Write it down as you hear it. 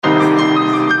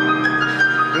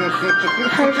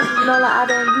Hey, this is Nola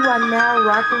Ada, and you are now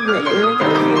rocking with Ill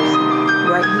Kids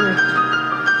right here.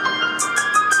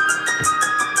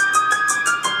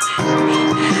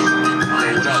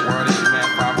 Hey, what up, world? It's your man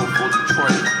 504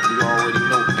 Detroit. You already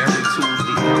know every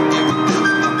Tuesday, every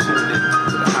Thursday, I'm tuned in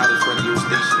to the hottest radio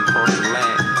station across the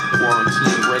land,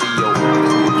 Quarantine Radio.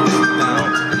 We get it down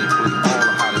and they play all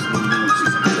the hottest new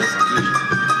music. Let's get it.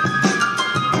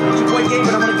 It's your boy Gabe,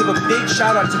 and I want to give a big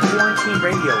shout out to Quarantine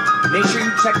Radio. Make sure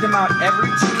you check them out every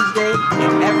Tuesday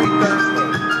and every Thursday.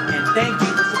 And thank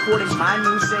you for supporting my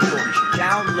new single,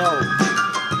 Down Low.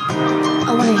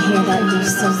 I want to hear that new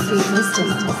so-sweet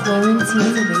wisdom on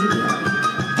Quarantine Radio.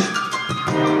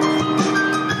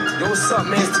 Yo, what's up,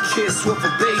 man? It's the Kid Swift,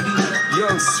 baby.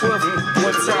 Young Swift.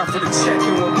 One time for the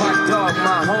check-in with my dog,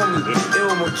 my homie,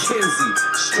 Ill McKenzie.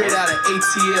 Straight out of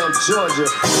ATL, Georgia.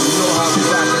 You know how we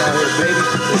rockin' out here, baby.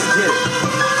 Let's get it.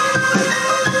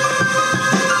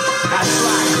 I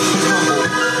try to be humble.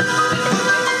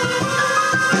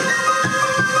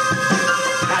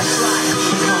 I try to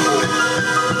be humble.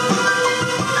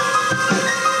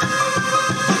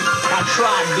 I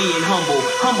tried being humble.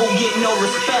 Humble get no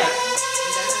respect.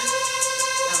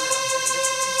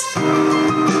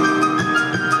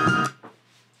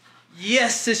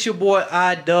 Yes, it's your boy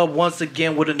iDub once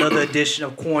again with another edition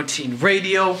of Quarantine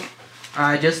Radio.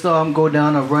 Alright, just go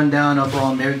down a rundown of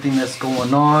everything that's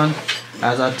going on.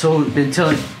 As I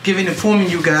informing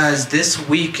you guys, this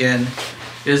weekend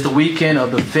is the weekend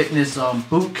of the fitness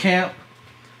boot camp.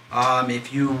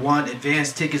 If you want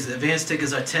advanced tickets are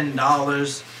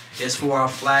 $10. It's for our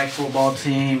flag football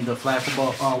team, the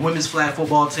women's flag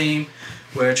football team.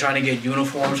 We're trying to get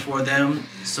uniforms for them.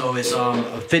 So it's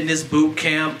a fitness boot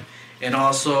camp and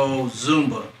also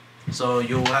Zumba. So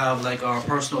you'll have like our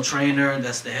personal trainer,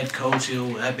 that's the head coach.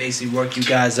 He'll basically work you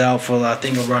guys out for I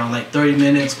think around like 30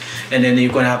 minutes, and then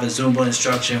you're gonna have a Zumba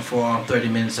instruction for 30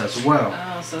 minutes as well.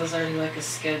 Oh, so it's already like a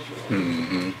schedule.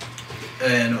 Mm-hmm.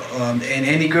 And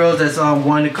any girls that's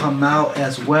wanting to come out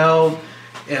as well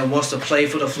and wants to play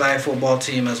for the flag football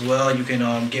team as well, you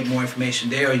can get more information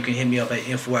there, or you can hit me up at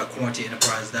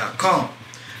info@quarantineenterprise.com.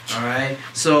 All right.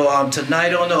 So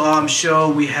tonight on the show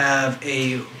we have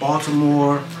a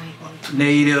Baltimore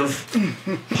native,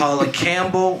 Paula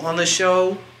Campbell, on the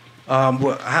show. I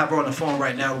have her on the phone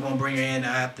right now. We're gonna bring her in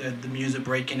after the music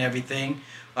break and everything.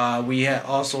 We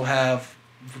also have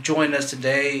joining us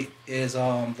today is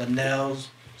the Nels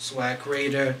Swag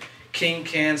Creator, King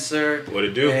Cancer, what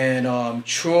it do, and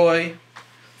Troy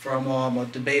from a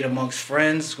Debate Amongst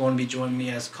Friends, going to be joining me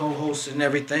as co-host and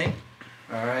everything.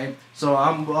 All right, so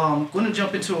I'm going to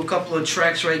jump into a couple of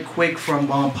tracks right quick from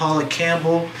Paula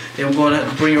Campbell. Then I'm going to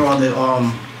bring her on the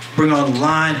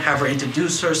line, have her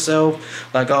introduce herself.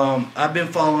 Like I've been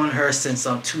following her since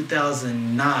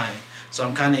 2009, so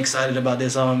I'm kind of excited about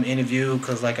this interview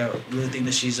because like I really think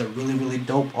that she's a really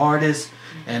dope artist,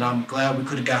 and I'm glad we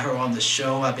could have got her on the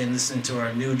show. I've been listening to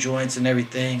her new joints and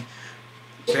everything.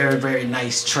 Very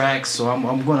nice tracks. So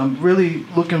I'm really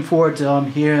looking forward to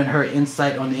hearing her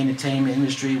insight on the entertainment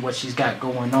industry, what she's got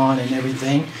going on and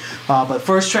everything. But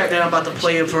first track that I'm about to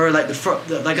play of her, like I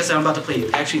said, I'm about to play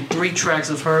actually 3 tracks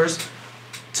of hers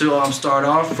to start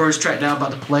off. First track that I'm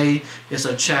about to play is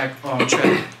a track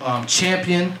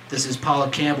Champion. This is Paula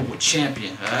Campbell with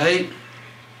Champion. All right.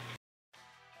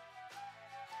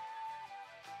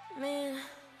 Man,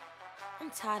 I'm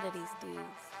tired of these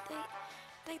dudes.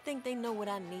 They think they know what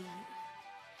I need.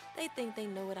 They think they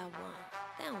know what I want.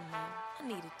 They don't know. I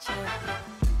need a champion.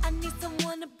 I need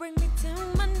someone to bring me to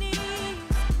my knees.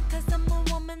 Cause I'm a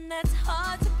woman that's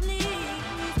hard to please.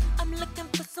 I'm looking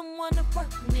for someone to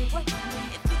work me.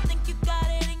 If you think you got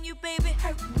it in you, baby,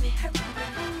 hurt me.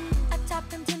 A top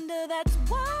contender that's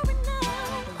worried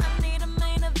now. I need a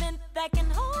main event that can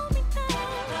hold me down.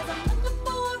 Cause I'm looking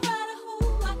for a rider who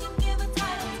I can give a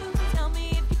title to. Tell me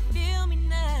if you feel me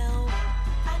now.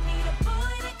 I need a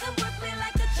boy that can work me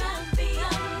like a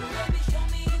champion. Baby, show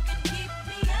me you can keep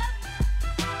me up.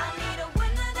 I need a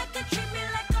winner that can treat me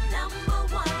like I'm number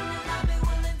one. And I'll be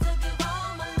willing to give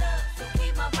all my love. So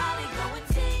keep my body going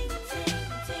ting, ting,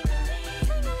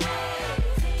 ting-a-ling. Hey,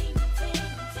 ting, ting,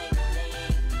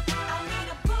 ting-a-ling. I need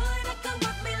a boy that can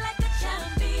work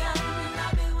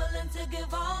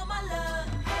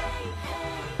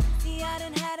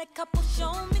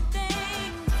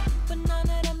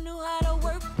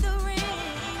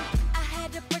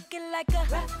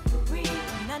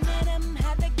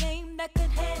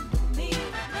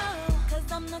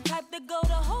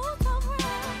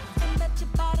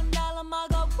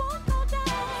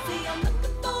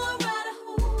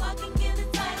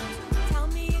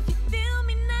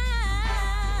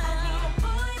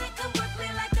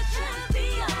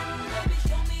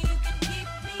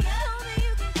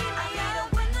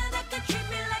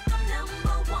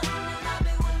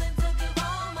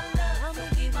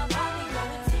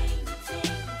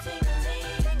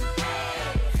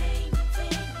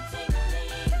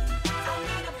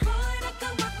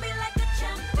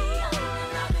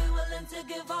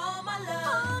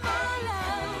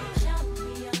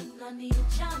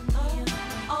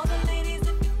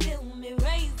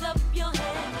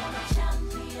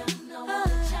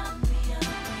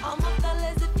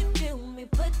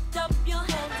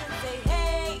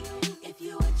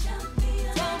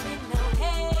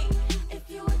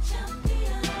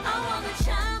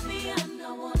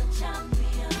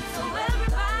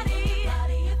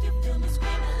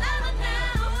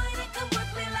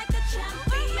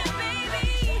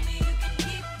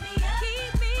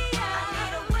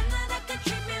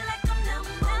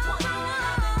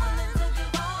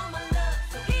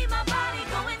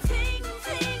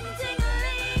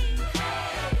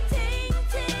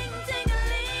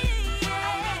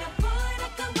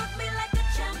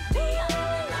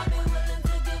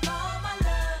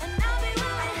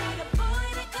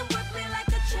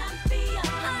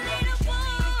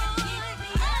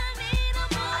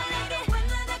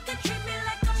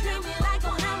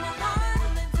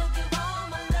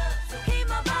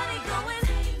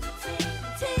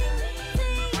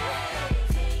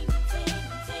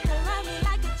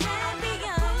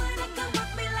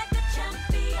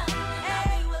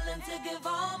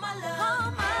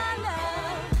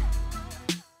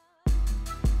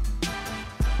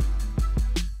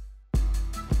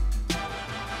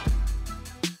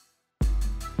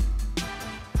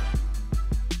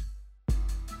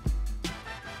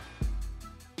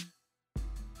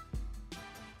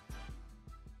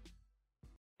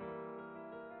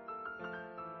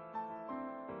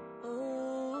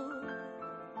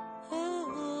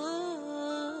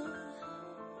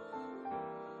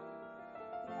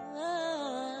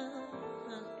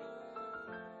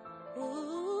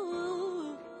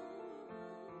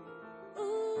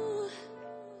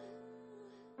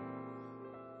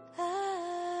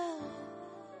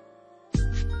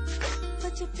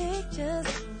your pictures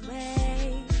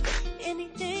away.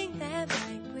 Anything that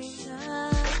might bring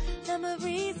up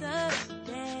memories of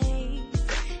the days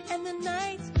and the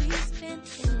nights we spent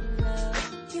in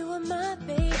love. You were my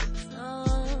favorite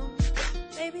song.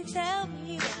 Baby, tell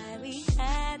me why we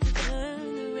had to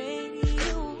turn the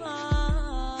radio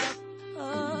off.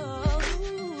 Oh,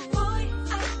 boy,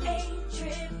 I ain't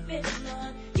tripping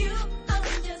on you. I'm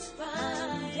just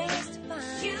fine. Just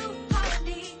fine. You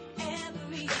hardly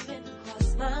ever even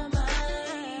cross my mind.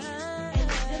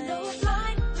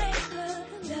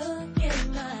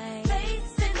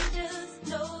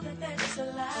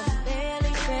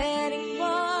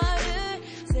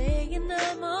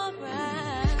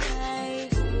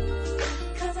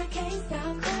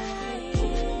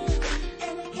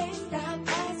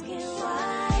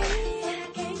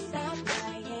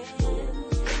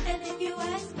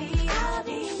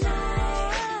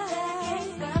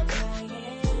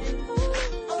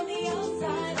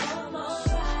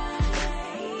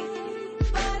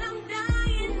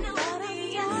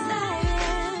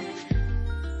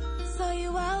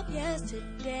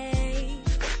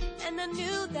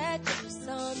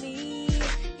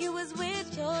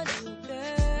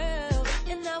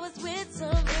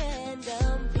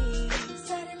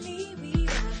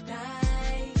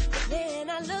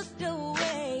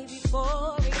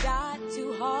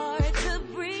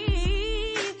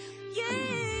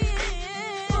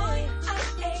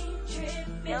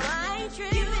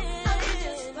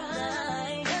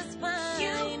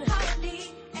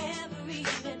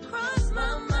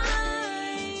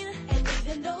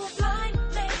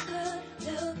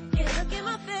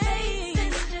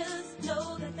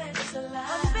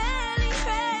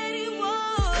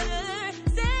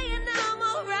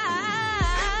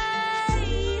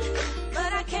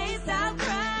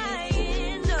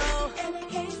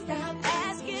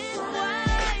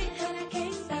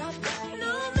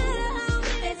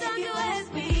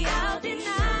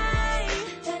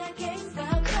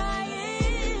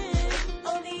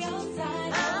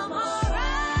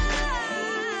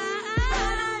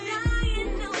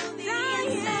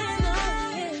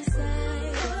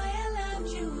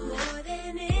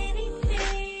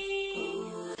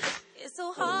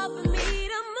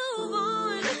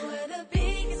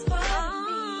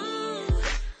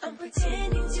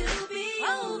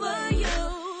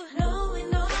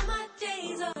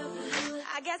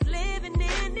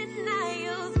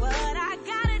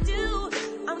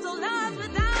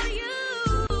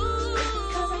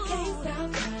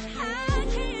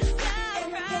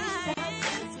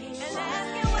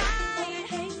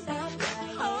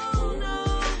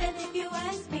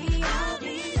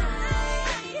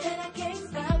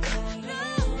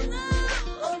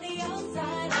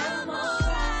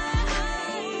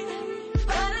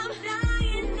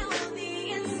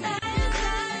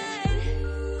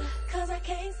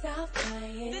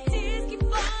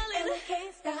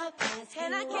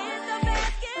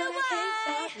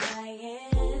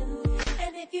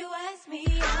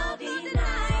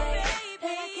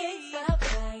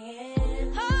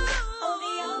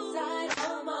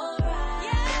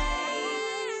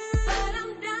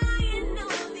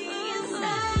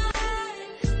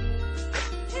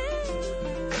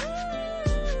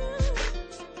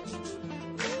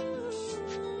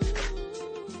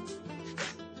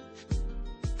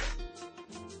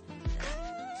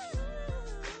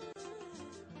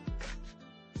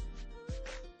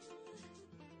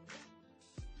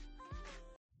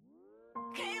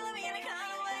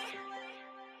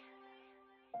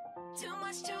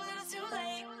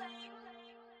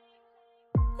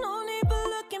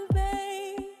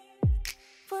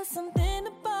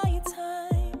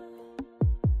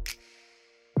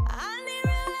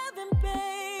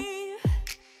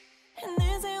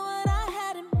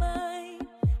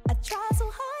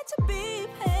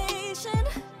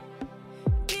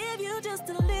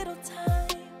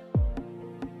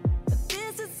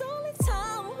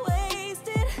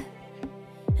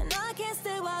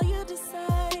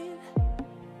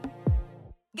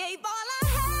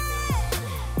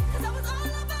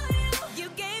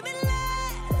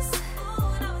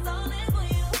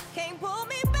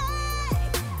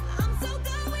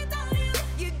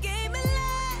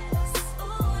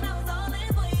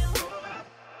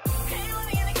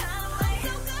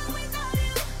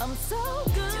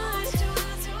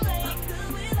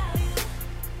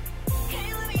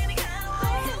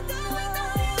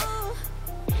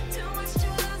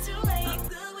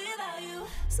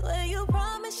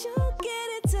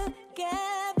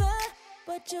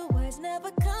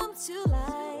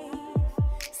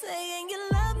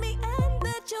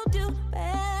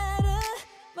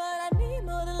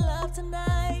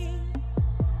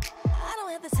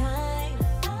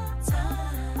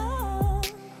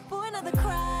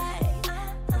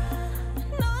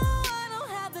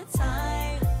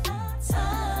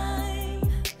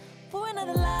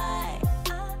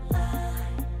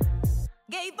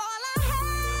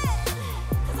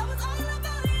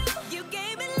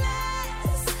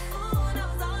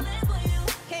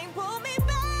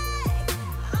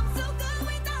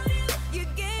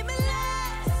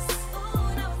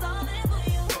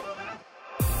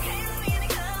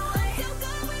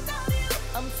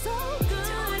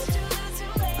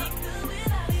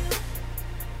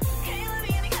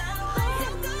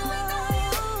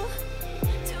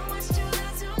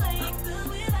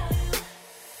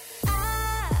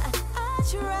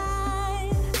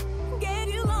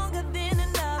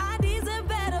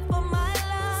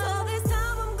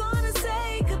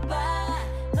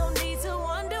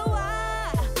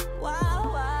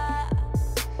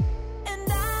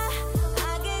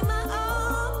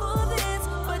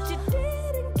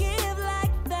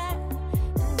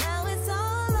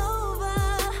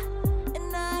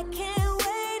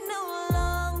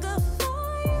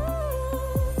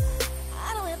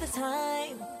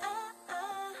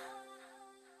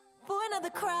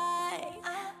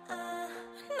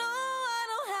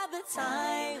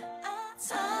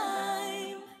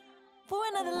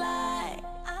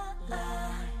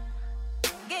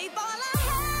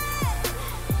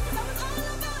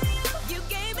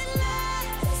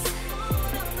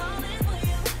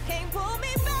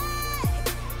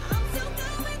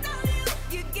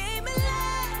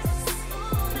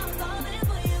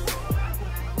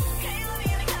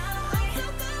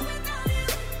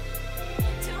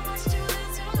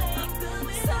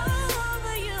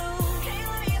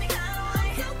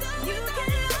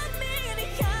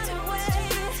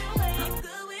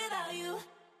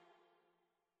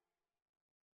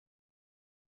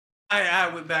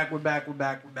 Alright, we're back.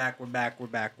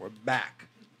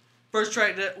 First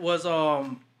track that was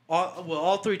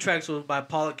all three tracks was by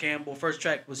Paula Campbell. First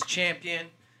track was Champion,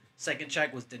 second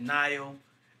track was Denial,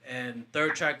 and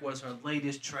third track was her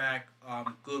latest track,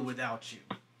 Good Without You.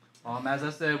 As I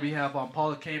said, we have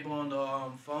Paula Campbell on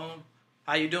the phone.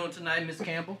 How you doing tonight, Miss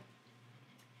Campbell?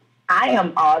 I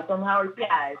am awesome. How are you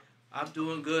guys? I'm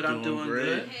doing good. I'm doing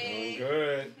good. Doing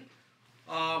good.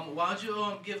 Why don't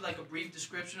you give like a brief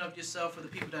description of yourself for the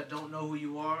people that don't know who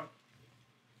you are?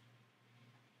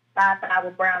 5'5"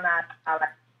 with brown eyes. I like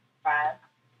 5.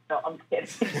 No, I'm kidding.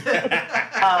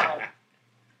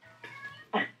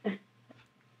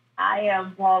 I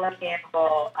am Paula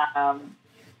Campbell,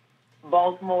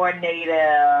 Baltimore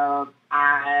native.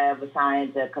 I was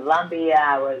signed to Columbia.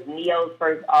 I was Neo's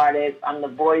first artist. I'm the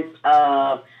voice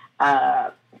of,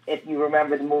 if you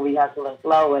remember the movie Hustle and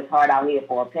Flow, it's Hard Out Here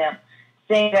for a Pimp.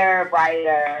 Singer,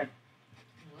 writer,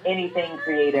 anything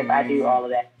creative. I do all of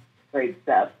that great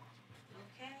stuff.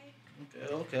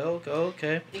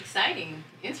 Okay. Exciting.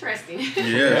 Interesting.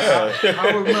 Yeah.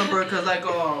 I remember because I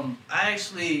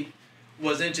actually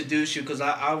was introduced to you because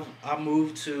I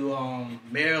moved to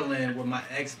Maryland with my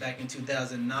ex back in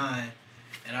 2009,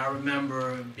 and I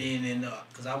remember being in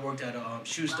because I worked at a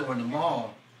shoe store in the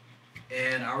mall,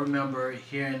 and I remember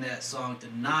hearing that song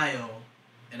Denial,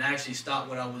 and I actually stopped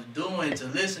what I was doing to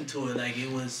listen to it. Like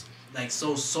it was like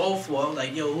so soulful. I was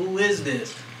like, yo, who is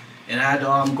this? And I had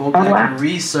to go back and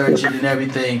research it and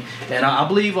everything. And I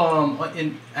believe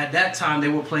at that time they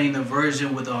were playing the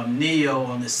version with Neo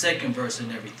on the second verse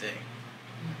and everything.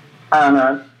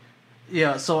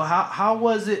 Yeah. So how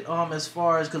was it as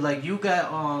far as because like you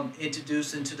got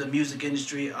introduced into the music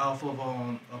industry off of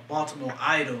a Baltimore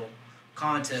Idol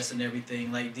contest and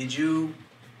everything? Like, did you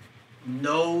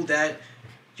know that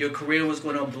your career was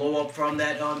going to blow up from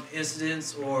that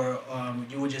incident, or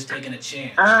you were just taking a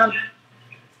chance?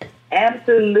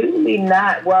 Absolutely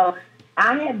not. Well,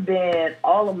 I have been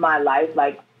all of my life,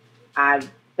 like, I've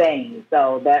sang.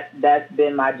 So that's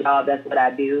been my job. That's what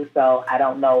I do. So I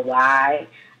don't know why.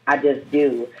 I just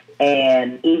do.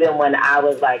 And even when I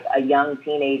was like a young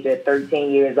teenager, 13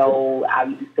 years old, I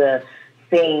used to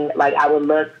sing. Like, I would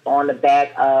look on the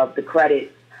back of the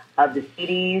credits of the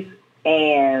CDs,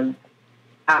 and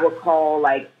I would call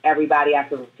like everybody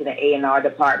after to the A&R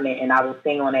department, and I would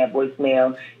sing on that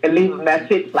voicemail and leave a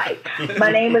message like,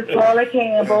 "My name is Paula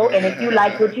Campbell, and if you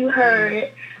like what you heard,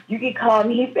 you can call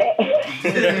me back."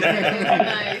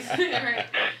 Nice.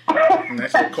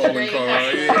 That's your calling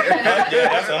card. Yeah,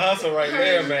 that's a hustle right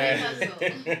there, man.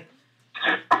 Yeah,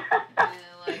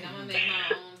 like I'm gonna make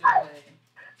my own way.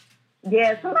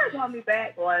 Yeah, somebody called me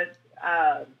back once.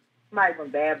 Somebody from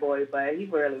Bad Boy, but he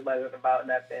really wasn't about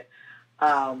nothing.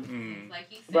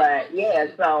 But yeah,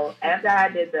 so after I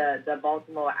did the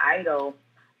Baltimore Idol,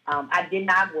 I did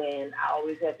not win. I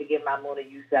always have to give my Mona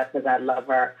Yousef because I love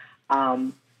her.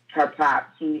 Her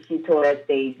props. She tore that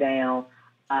stage down.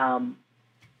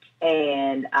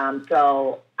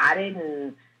 So I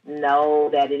didn't know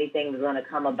that anything was going to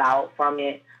come about from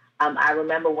it. I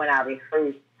remember when I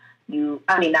rehearsed, when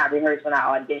I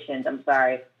auditioned, I'm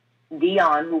sorry,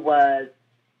 Dion, who was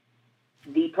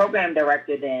the program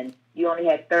director then, you only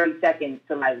had 30 seconds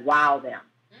to like wow them.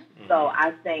 Mm-hmm. So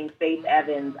I sang Faith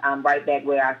Evans, Right Back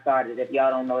Where I Started. If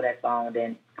y'all don't know that song,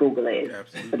 then Google it.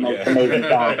 It's the most amazing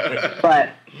song. But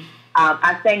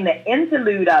I sang the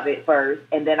interlude of it first,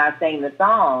 and then I sang the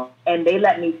song, and they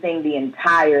let me sing the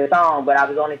entire song, but I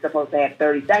was only supposed to have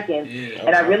 30 seconds,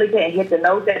 and I really couldn't hit the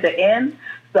notes at the end,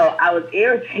 so I was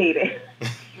irritated.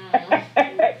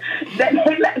 Then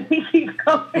they let me keep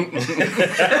going. But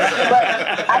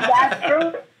I got through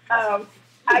it.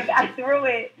 I got through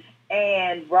it,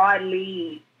 and Rod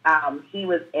Lee, he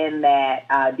was in that,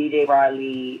 DJ Rod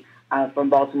Lee from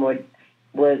Baltimore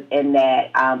was in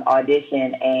that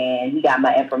audition, and he got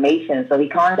my information. So he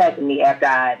contacted me after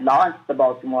I lost the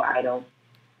Baltimore Idol,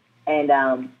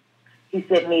 and he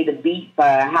sent me the beat for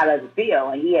How Does It Feel,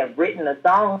 and he had written a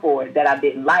song for it that I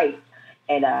didn't like,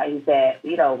 and he said,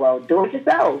 well, do it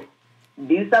yourself.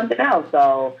 Do something else.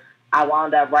 So I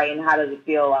wound up writing How Does It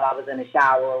Feel while I was in the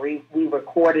shower. We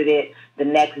recorded it the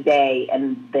next day,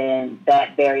 and then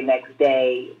that very next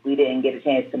day, we didn't get a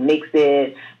chance to mix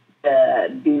it, to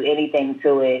do anything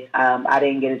to it. I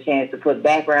didn't get a chance to put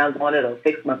backgrounds on it or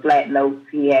fix my flat notes.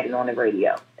 He had it on the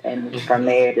radio. And from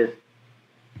there,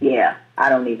 I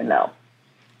don't even know.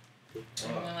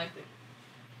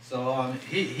 So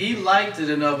he liked it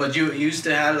enough, but you used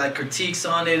to have like critiques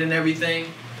on it and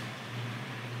everything?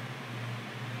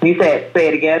 You said, say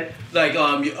it again. Like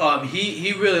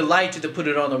he really liked it to put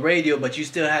it on the radio, but you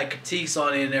still had critiques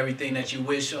on it and everything that you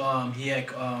wish he had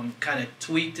kind of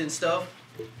tweaked and stuff.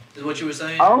 Is what you were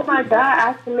saying? Oh my God,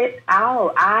 I flipped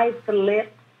out. I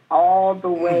flipped all the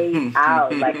way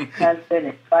out, like cussing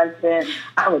and fussing.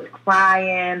 I was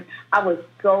crying. I was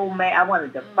so mad. I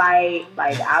wanted to fight.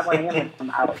 Like I wanted him to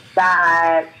come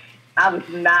outside. I was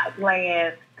not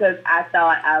playing. Because I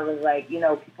thought I was like,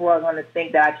 people are going to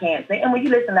think that I can't sing. And when you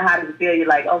listen to How Does It Feel, you're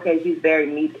like, okay, she's very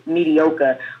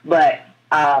mediocre. But,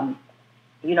 I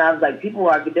was like,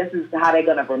 this is how they're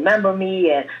going to remember me,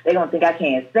 and they're going to think I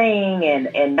can't sing.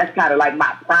 And that's kind of like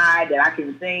my pride that I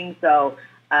can sing. So,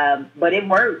 but it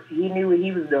worked. He knew what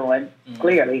he was doing,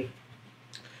 clearly.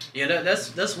 Yeah,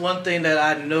 that's one thing that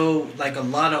I know, like a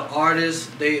lot of artists,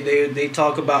 they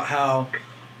talk about how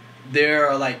there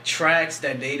are like tracks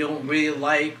that they don't really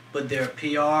like, but their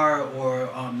PR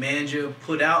or manager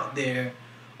put out there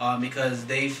because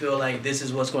they feel like this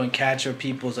is what's going to capture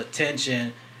people's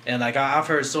attention. And like I've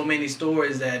heard so many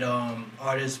stories that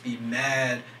artists be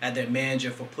mad at their manager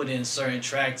for putting certain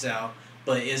tracks out,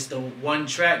 but it's the one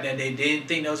track that they didn't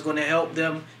think that was going to help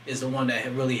them is the one that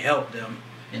really helped them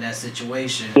in that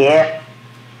situation. Yeah.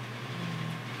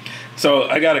 So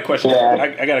I got a question.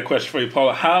 Yeah. I got a question for you,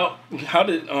 Paula. How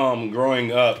did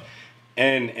growing up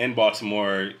in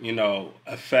Baltimore,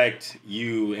 affect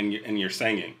you and your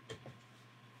singing?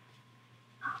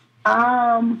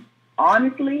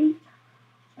 Honestly,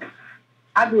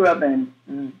 I grew up in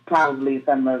probably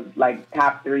some of like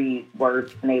top 3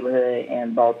 worst neighborhood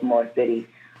in Baltimore City,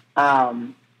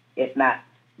 if not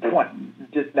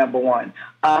just number 1.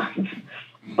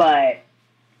 But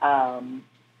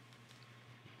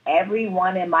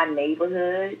everyone in my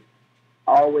neighborhood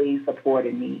always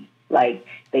supported me. Like,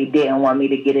 they didn't want me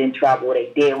to get in trouble.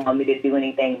 They didn't want me to do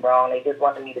anything wrong. They just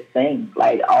wanted me to sing.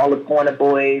 Like, all the corner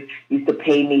boys used to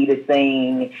pay me to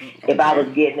sing. If I was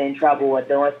getting in trouble or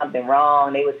doing something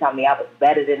wrong, they would tell me I was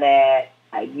better than that.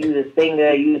 Like, you the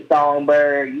singer, you the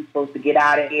songbird, you supposed to get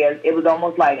out of here. It was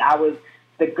almost like I was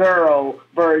the girl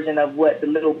version of what the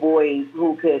little boys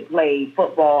who could play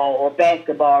football or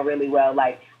basketball really well,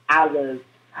 like, I was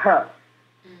her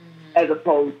as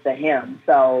opposed to him.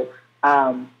 So,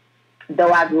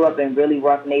 though I grew up in really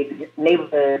rough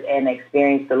neighborhoods and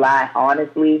experienced a lot,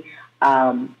 honestly,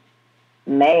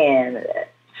 man,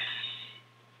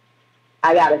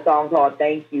 I got a song called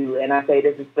Thank You, and I say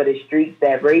this is for the streets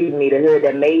that raised me, the hood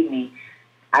that made me.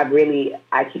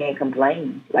 I can't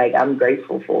complain. Like, I'm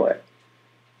grateful for it.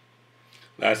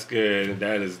 That's good.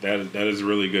 That is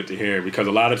really good to hear, because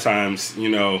a lot of times,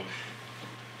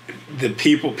 the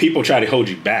people try to hold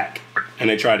you back, and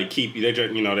they try to keep you. They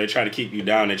try to keep you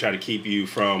down. They try to keep you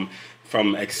from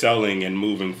excelling and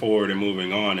moving forward and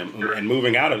moving on and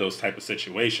moving out of those type of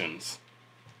situations.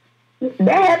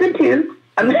 That happened too.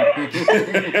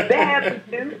 That happened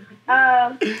too.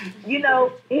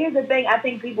 Here's the thing. I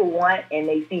think people want and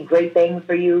they see great things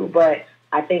for you, but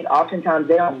I think oftentimes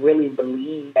they don't really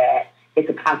believe that it's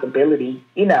a possibility,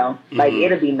 like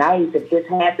it'll be nice if this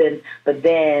happens, but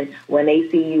then when they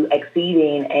see you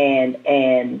exceeding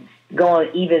and going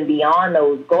even beyond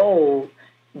those goals,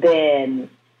 then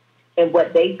and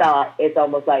what they thought, it's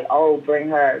almost like, oh, bring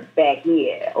her back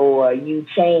here, or you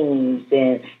changed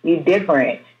and you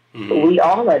different. Mm-hmm. We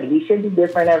all are. We should be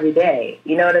different every day.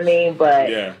 You know what I mean? But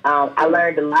yeah. I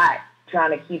learned a lot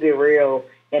trying to keep it real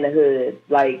in the hood.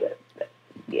 Like,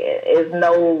 it's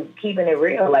no keeping it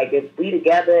real. Like, if we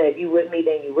together, if you with me,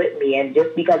 then you with me. And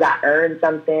just because I earned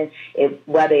something,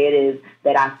 whether it is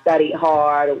that I studied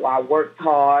hard or I worked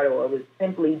hard or it was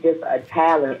simply just a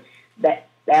talent,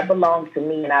 that belongs to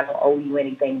me, and I don't owe you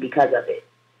anything because of it.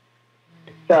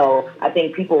 So I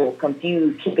think people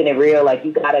confuse keeping it real, like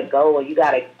you got to go or you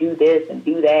got to do this and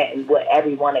do that and what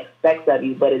everyone expects of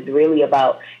you. But it's really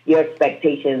about your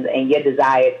expectations and your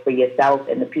desires for yourself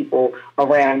and the people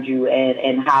around you,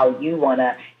 and how you want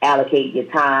to allocate your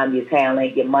time, your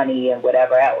talent, your money, and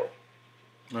whatever else.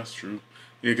 That's true.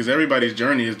 Yeah, because everybody's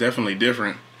journey is definitely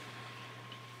different.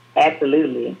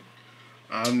 Absolutely.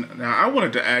 Now, I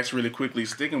wanted to ask really quickly,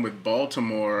 sticking with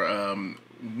Baltimore,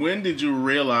 when did you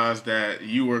realize that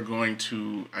you were going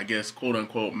to, I guess, quote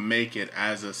unquote, make it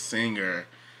as a singer,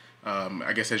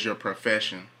 I guess, as your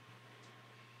profession?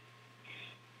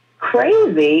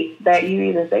 Crazy that you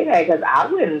even say that, because I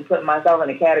wouldn't put myself in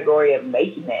the category of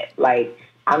making it. Like,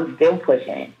 I'm still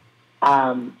pushing.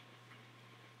 I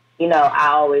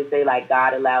always say, like,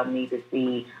 God allowed me to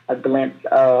see a glimpse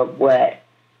of what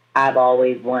I've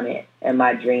always wanted in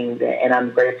my dreams, and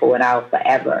I'm grateful, and I'll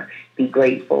forever be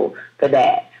grateful for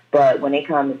that. But when it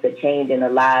comes to changing the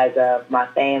lives of my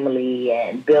family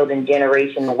and building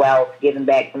generational wealth, giving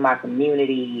back to my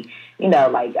community, you know,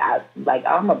 like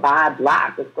I'm gonna buy a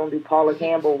block. It's gonna be Paula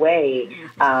Campbell Way.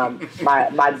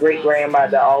 My great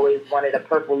grandmother always wanted a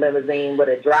purple limousine with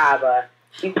a driver.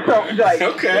 So, like,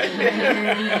 Okay.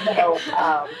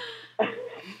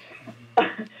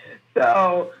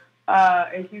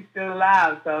 And she's still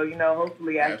alive. So, you know,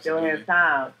 hopefully I still have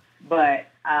time. But,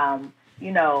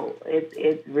 you know,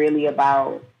 it's really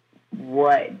about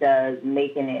what does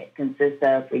making it consist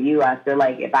of for you. I feel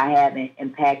like if I haven't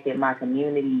impacted my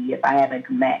community, if I haven't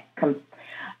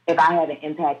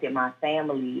impacted my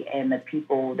family and the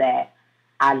people that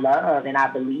I love and I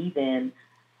believe in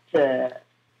to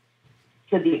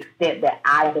the extent that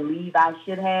I believe I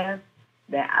should have,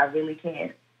 then I really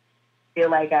can't feel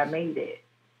like I made it.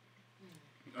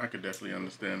 I could definitely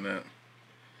understand that.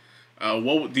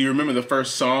 What do you remember the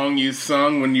first song you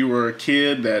sung when you were a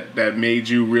kid that made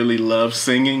you really love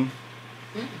singing?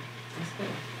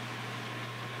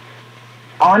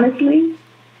 Honestly,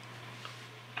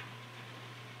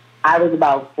 I was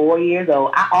about 4 years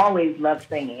old. I always loved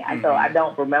singing. So I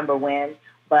don't remember when,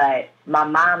 but my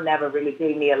mom never really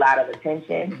paid me a lot of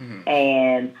attention.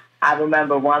 And I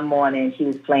remember one morning she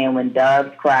was playing When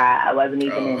Doves Cry. I wasn't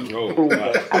even in school.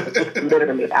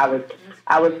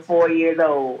 I was 4 years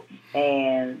old.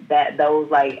 And those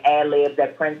like ad-libs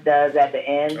that Prince does at the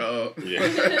end.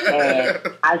 And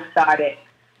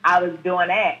I was doing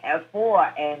that at 4,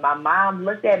 and my mom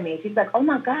looked at me and she's like, "Oh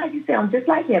my God, you sound just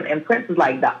like him." And Prince was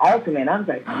like the ultimate. I was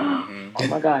like, "Oh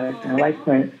my God, I sound like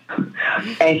Prince."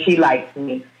 And she likes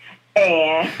me.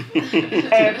 And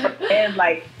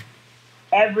like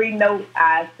every note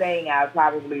I sang, I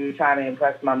probably was trying to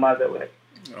impress my mother with.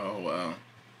 Oh wow.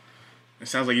 It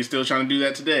sounds like you're still trying to do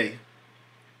that today.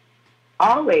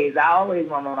 Always. I always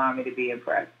want my mommy to be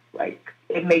impressed. Like,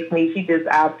 it makes me,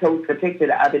 I posted a picture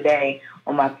the other day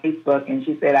on my Facebook, and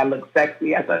she said I look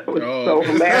sexy. I thought it was so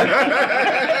hilarious.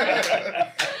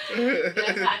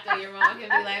 That's how I thought your mom can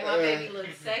be like, my baby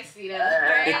looks sexy though.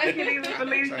 I couldn't even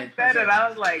believe she said it. I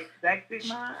was like, sexy,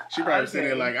 Mom? She probably said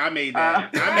it like, I made that.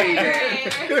 I made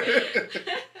that.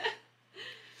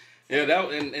 Yeah, that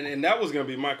that was gonna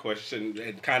be my question,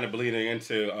 and kind of bleeding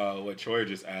into what Troy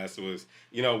just asked was,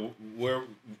 you know, where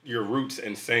your roots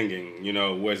in singing, you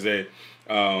know, was it,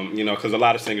 you know, because a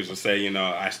lot of singers will say, you know,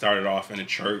 I started off in a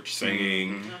church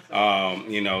singing,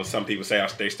 you know, some people say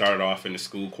they started off in the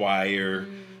school choir,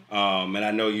 and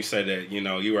I know you said that, you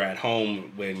know, you were at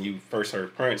home when you first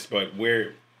heard Prince, but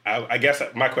where, I guess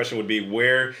my question would be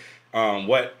where,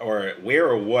 what,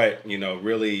 you know,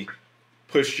 really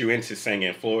pushed you into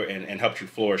singing and helped you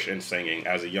flourish in singing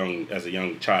as a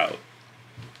young child?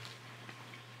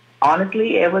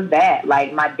 Honestly, it was that.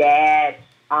 Like, my dad,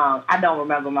 I don't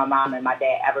remember my mom and my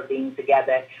dad ever being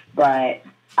together, but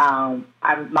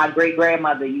my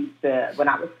great-grandmother used to, when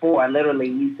I was 4, literally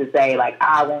used to say, like,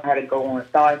 I want her to go on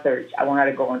Star Search. I want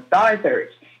her to go on Star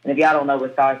Search. And if y'all don't know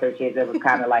what Star Search is, it was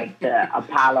kind of like the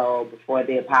Apollo, before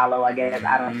the Apollo, I guess.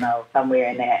 I don't know,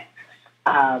 somewhere in that.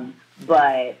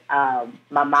 But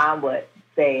my mom would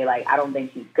say, like, I don't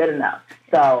think she's good enough.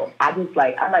 So I'm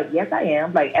like, yes, I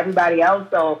am, like everybody else.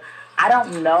 So I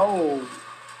don't know.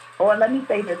 Or let me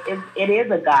say this, it is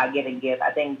a God-given gift.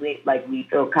 I think we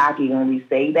feel cocky when we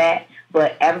say that.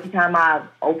 But every time I've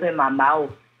opened my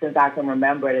mouth since I can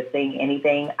remember to sing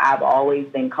anything, I've always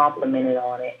been complimented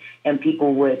on it. And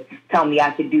people would tell me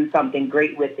I should do something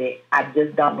great with it. I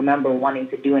just don't remember wanting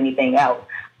to do anything else.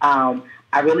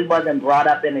 I really wasn't brought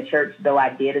up in the church, though I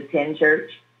did attend church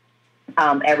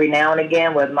every now and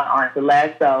again with my Aunt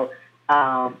Celeste. So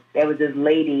there was this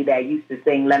lady that used to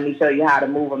sing, "Let Me Show You How to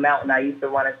Move a Mountain." I used to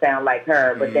want to sound like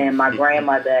her. But then my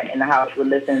grandmother in the house would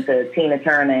listen to Tina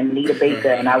Turner and Anita Baker,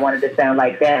 and I wanted to sound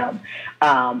like them.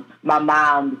 My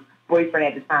mom's boyfriend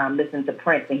at the time listened to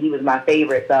Prince, and he was my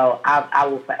favorite. So I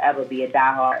will forever be a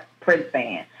diehard Prince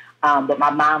fan. But my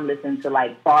mom listened to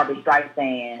like Barbra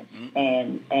Streisand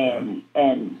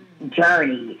and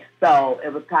Journey, so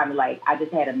it was kind of like I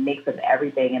just had a mix of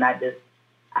everything, and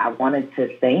I wanted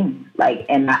to sing. Like,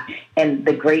 and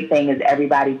the great thing is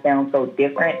everybody sounds so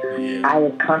different. Yeah. I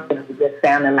was comfortable with just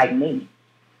sounding like me.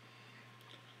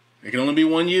 It can only be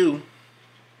one you.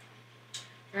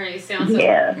 All right, it sounds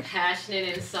so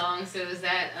passionate in songs. So is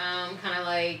that kind of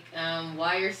like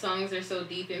why your songs are so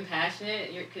deep and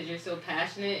passionate? Because you're so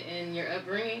passionate in your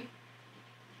upbringing?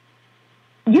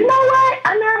 You know what?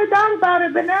 I never thought about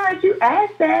it, but now that you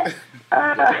asked that,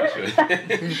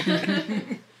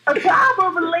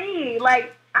 probably.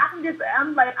 Like, I'm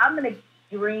in a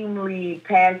extremely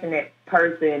passionate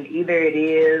person. Either it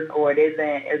is or it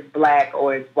isn't. It's black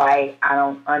or it's white. I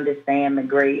don't understand the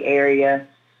gray area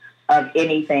of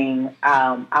anything.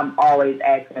 I'm always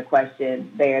asking a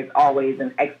question. There's always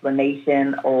an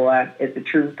explanation, or it's the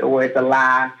truth or it's a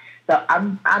lie. So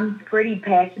I'm pretty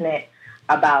passionate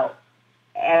about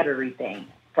everything,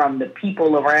 from the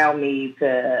people around me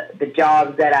to the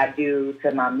jobs that I do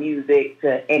to my music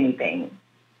to anything.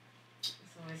 It's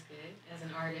always good as an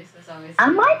artist. It's always. I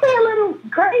might be a little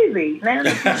crazy, man.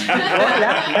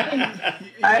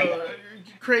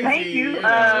 Crazy. Thank you.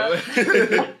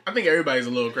 I think everybody's a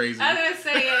little crazy. I was gonna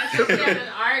say, especially as an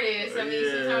artist. I mean,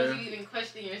 sometimes you even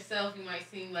question yourself. You might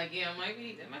seem like, it might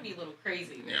be a little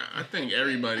crazy. Yeah, I think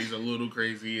everybody's a little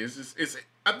crazy.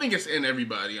 I think it's in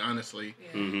everybody, honestly.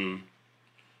 Yeah. Mm-hmm.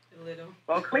 A little.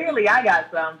 Well, clearly I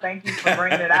got some. Thank you for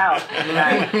bringing it out.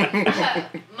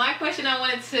 My question, I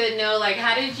wanted to know, like,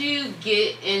 how did you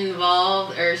get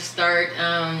involved or start?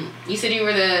 You said you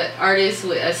were the artist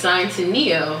assigned to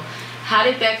Neo. How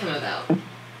did that come about?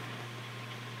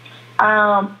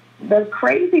 The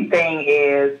crazy thing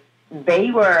is,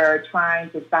 they were trying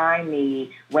to sign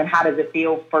me when How Does It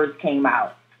Feel first came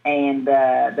out. And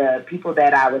the people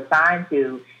that I was signed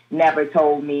to never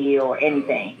told me or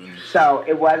anything. So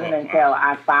it wasn't until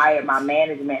I fired my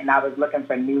management and I was looking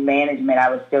for new management. I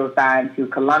was still signed to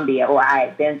Columbia, or I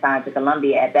had been signed to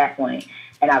Columbia at that point,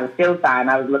 and I was still signed.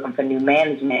 I was looking for new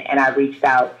management, and I reached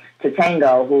out to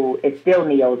Tango, who is still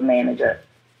Neo's manager.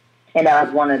 And that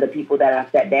was one of the people that I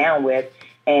sat down with,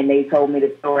 and they told me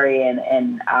the story, and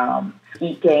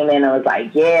Skeet came in and was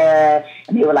like, yeah.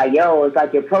 And they were like, yo, it's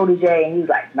like your protege. And he was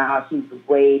like, nah, she's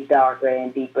way darker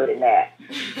and deeper than that.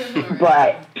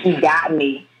 But he got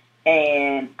me,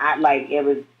 and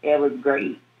it was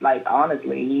great. Like,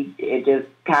 honestly, it just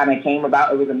kind of came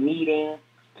about. It was a meeting.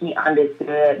 He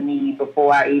understood me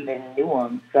before I even knew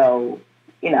him. So,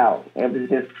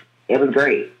 it was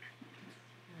great.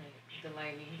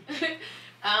 Delight me.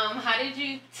 How did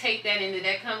you take that in? Did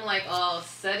that come like all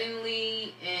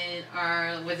suddenly,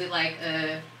 or was it like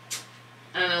a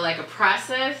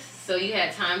process? So you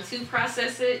had time to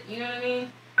process it. You know what I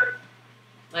mean?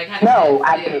 Like, how did No,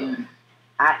 I didn't.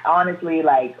 I honestly,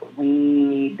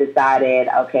 we decided,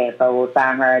 okay, so we'll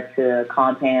sign her to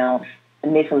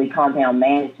initially Compound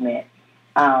Management,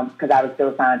 because I was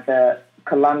still signed to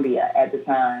Columbia at the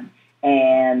time.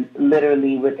 And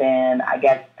literally within,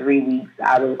 3 weeks,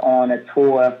 I was on a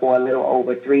tour for a little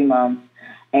over 3 months.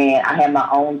 And I had my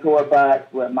own tour bus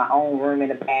with my own room in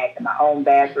the back and my own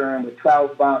bathroom with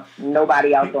 12 bunks.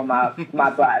 Nobody else on my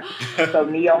bus. So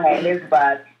Neo had his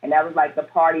bus, and that was like the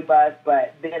party bus.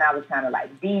 But then I was kind of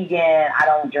like vegan. I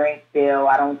don't drink still.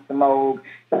 I don't smoke.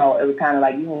 So it was kind of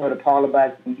like, you can go to Paula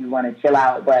bus if you want to chill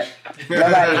out. But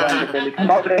nobody wanted to really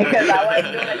come over there because I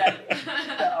wasn't doing nothing.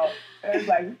 So it was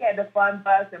like, we had the fun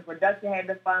bus, and production had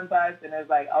the fun bus, and it was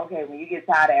like, okay, when you get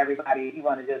tired of everybody, you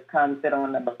want to just come sit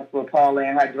on the bus with Paula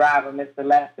and her driver, Mr.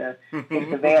 Lester,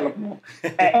 it's available.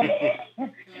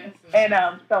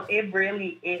 And so it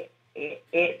really, it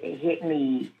hit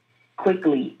me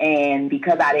quickly, and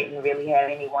because I didn't really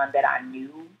have anyone that I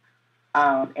knew,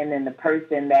 and then the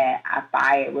person that I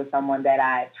fired was someone that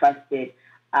I trusted,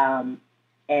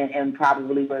 and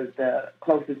probably was the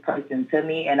closest person to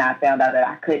me, and I found out that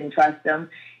I couldn't trust them.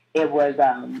 It was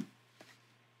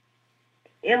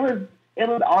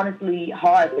honestly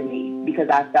hard for me because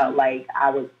I felt like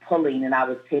I was pulling and I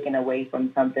was taking away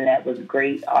from something that was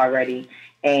great already,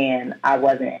 and I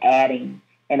wasn't adding,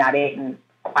 and I didn't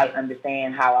quite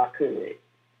understand how I could.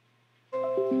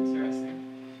 Interesting.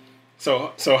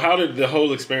 So how did the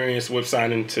whole experience with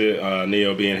signing to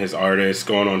Neo, being his artist,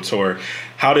 going on tour,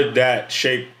 how did that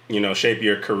shape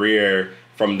your career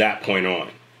from that point on?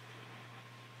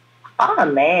 Oh,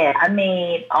 man. I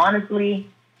mean, honestly,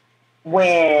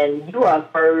 when you are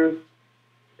first,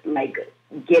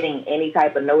 getting any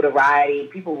type of notoriety,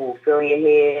 people will fill in your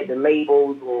head. The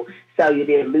labels will sell you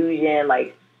the illusion.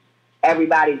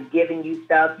 Everybody's giving you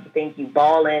stuff. You think you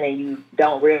balling, and you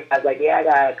don't realize, I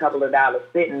got a couple of dollars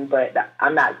sitting, but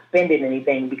I'm not spending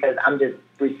anything because I'm just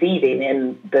receiving.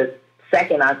 And the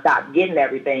second I stop getting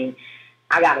everything,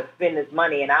 I got to spend this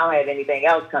money, and I don't have anything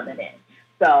else coming in.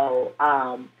 So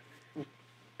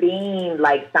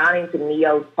signing to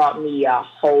Neo taught me a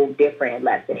whole different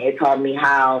lesson. It taught me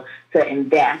how to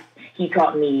invest. He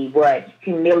taught me what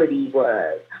humility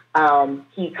was.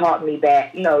 He taught me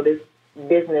that, this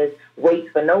business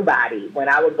waits for nobody. When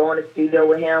I would go in the studio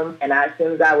with him, and as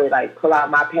soon as I would pull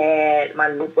out my pad, my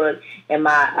notebook, and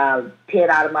my pen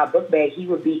out of my book bag, he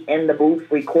would be in the booth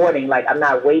recording. I'm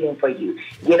not waiting for you.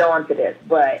 Get on to this.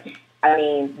 But I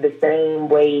mean, the same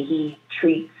way he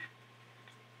treats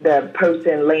the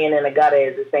person laying in the gutter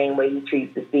is the same way he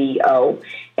treats the CEO.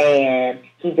 And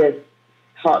he just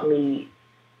taught me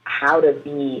how to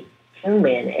be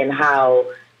human and how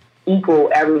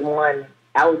equal everyone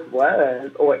else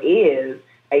was or is.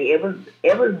 Like, it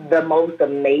was the most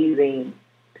amazing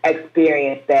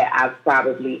experience that I've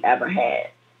probably ever had,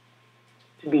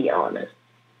 to be honest.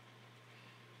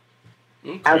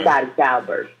 Okay. Outside of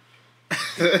childbirth.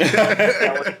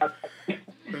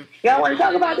 Y'all want to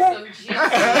talk about that?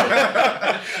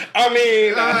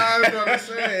 I was gonna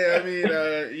say.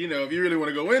 If you really want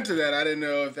to go into that, I didn't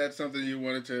know if that's something you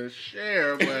wanted to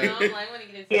share. But we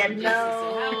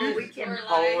can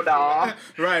hold off.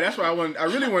 Right. That's why I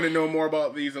really want to know more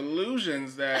about these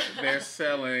illusions that they're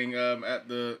selling at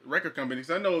the record companies.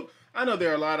 I know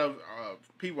there are a lot of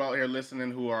people out here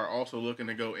listening who are also looking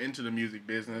to go into the music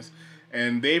business,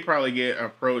 and they probably get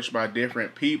approached by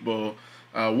different people.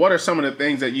 What are some of the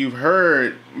things that you've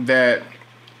heard that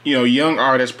young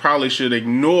artists probably should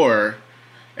ignore,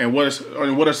 and what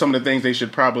are some of the things they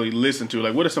should probably listen to?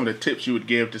 Like, what are some of the tips you would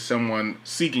give to someone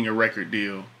seeking a record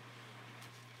deal?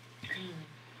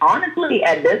 Honestly,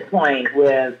 at this point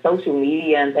with social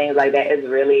media and things like that, it's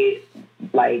really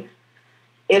like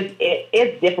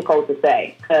it's difficult to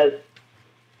say because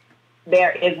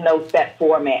there is no set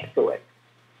format to it.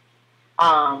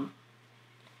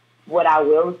 What I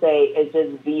will say is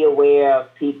just be aware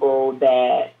of people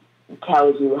that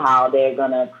tells you how they're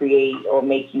going to create or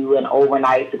make you an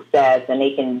overnight success and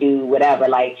they can do whatever.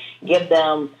 Like, give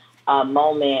them a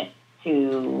moment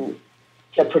to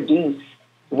produce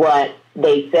what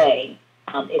they say.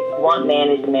 If you want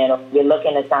management or you're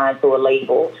looking to sign to a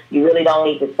label, you really don't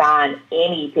need to sign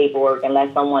any paperwork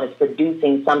unless someone is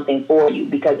producing something for you.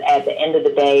 Because at the end of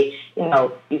the day,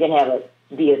 you can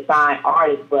be a signed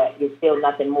artist, but you're still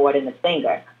nothing more than a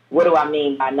singer. What do I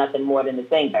mean by nothing more than a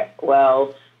singer?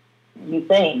 Well, you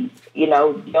sing. You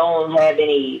don't have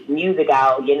any music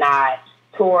out. You're not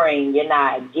touring. You're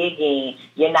not gigging.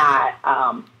 You're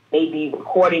not maybe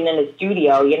recording in the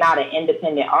studio. You're not an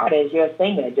independent artist. You're a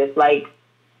singer, just like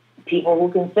people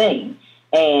who can sing.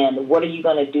 And what are you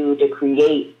going to do to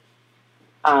create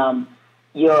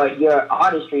your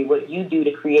artistry? What you do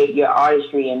to create your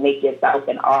artistry and make yourself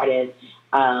an artist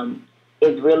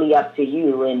is really up to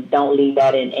you, and don't leave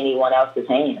that in anyone else's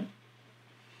hands.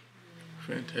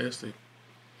 Fantastic.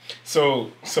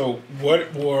 So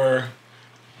what were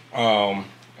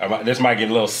this might get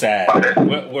a little sad.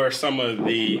 What were some of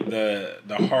the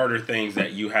harder things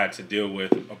that you had to deal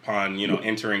with upon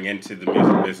entering into the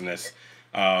music business?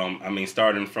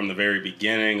 Starting from the very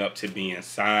beginning up to being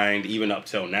signed, even up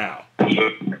till now.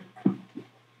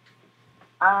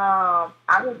 I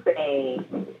would say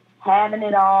having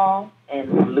it all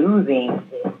and losing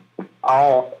it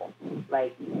all.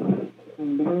 Like,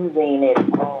 losing it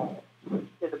all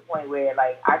to the point where,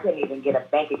 like, I couldn't even get a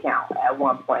bank account at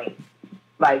one point.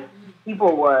 Like,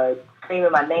 people were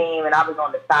screaming my name, and I was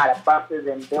on the side of buses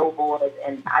and billboards,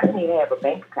 and I didn't even have a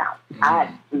bank account.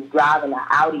 I was driving an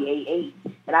Audi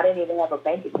A8, and I didn't even have a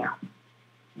bank account.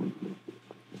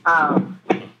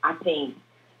 I think,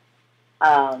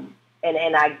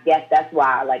 and I guess that's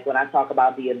why, like, when I talk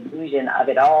about the illusion of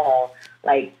it all,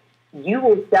 like, you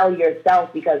will sell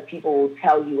yourself because people will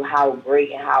tell you how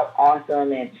great and how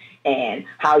awesome and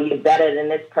how you're better than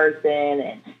this person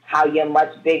and how you're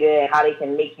much bigger and how they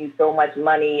can make you so much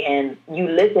money. And you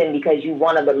listen because you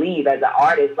want to believe as an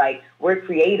artist, like, we're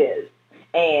creators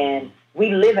and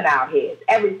we live in our heads.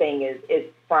 Everything is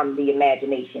from the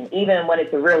imagination. Even when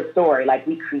it's a real story, like,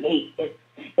 we create,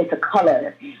 it's a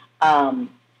color.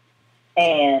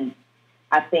 And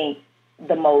I think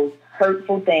the most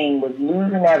hurtful thing was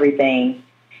losing everything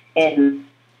and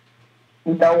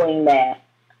knowing that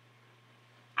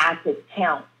I could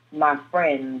count my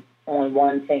friends on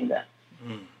one finger.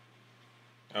 Mm.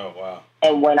 Oh, wow.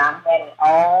 And when I had it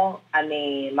all,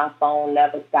 my phone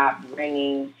never stopped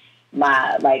ringing.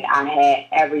 I had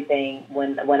everything.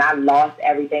 When I lost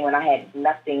everything, when I had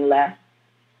nothing left,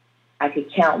 I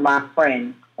could count my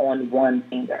friends on one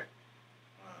finger.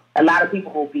 A lot of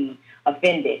people will be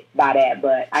offended by that,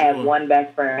 but I have one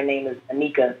best friend. Her name is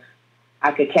Anika.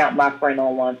 I could count my friend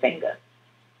on one finger.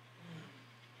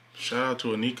 Shout out to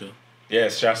Anika.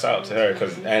 Yes, shouts out to her.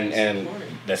 And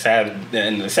the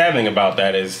sad thing about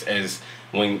that is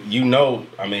when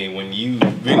when you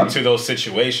get into those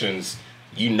situations,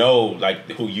 like,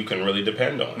 who you can really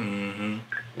depend on.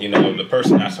 Mm-hmm. The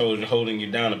person that's holding you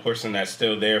down, the person that's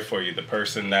still there for you, the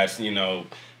person that's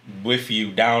with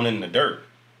you down in the dirt.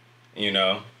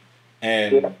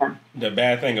 And the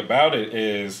bad thing about it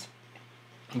is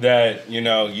that, you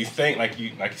know, you think, like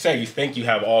you say, you think you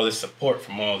have all this support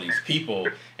from all these people,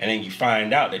 and then you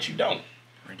find out that you don't.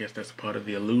 I guess that's a part of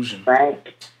the illusion. Right.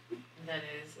 That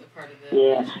is a part of the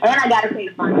Yeah. And I got to say,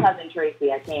 my cousin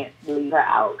Tracy, I can't leave her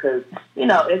out because, you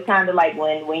know, it's kind of like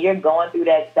when you're going through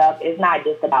that stuff, it's not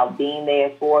just about being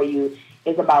there for you.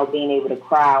 It's about being able to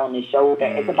cry on the shoulder.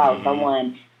 It's about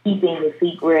someone keeping the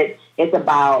secret. It's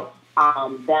about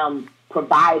them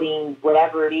providing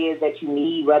whatever it is that you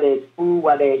need, whether it's food,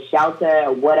 whether it's shelter,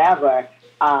 or whatever.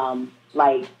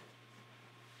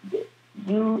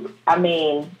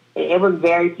 It was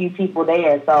very few people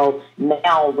there. So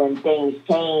now when things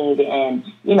change and,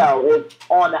 you know, it's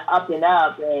on the up and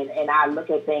up and I look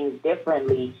at things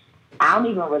differently, I don't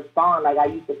even respond. Like I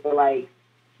used to feel like,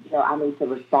 you know, I need to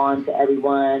respond to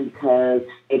everyone because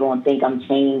they're going to think I'm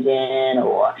changing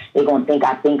or they're going to think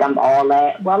I think I'm all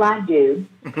that. Well, I do.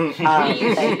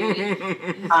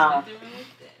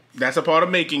 That's a part of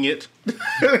making it.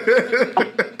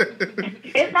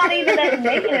 It's not even that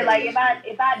making it. Like,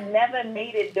 if I never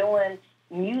made it doing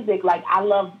music, like, I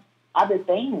love other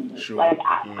things. Sure. Like,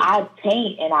 I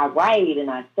paint and I write and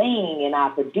I sing and I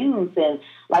produce and,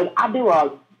 like, I do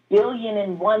a billion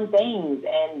and one things,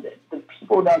 and the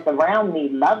people that's around me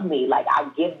love me. Like, I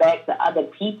give back to other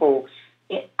people.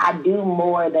 I do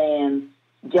more than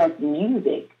just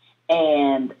music.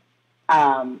 And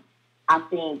I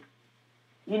think,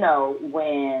 you know,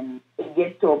 when it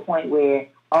gets to a point where,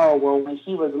 oh, well, when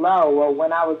she was low, well,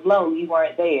 when I was low, you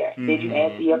weren't there. Did you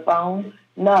answer your phone?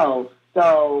 No.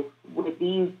 So with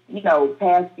these, you know,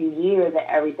 past few years and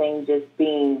everything just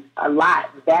being a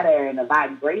lot better and a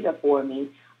lot greater for me,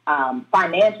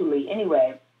 financially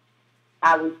anyway,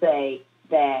 I would say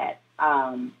that,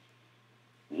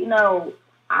 you know,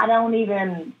 I don't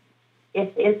even,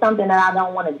 if it's something that I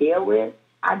don't want to deal with,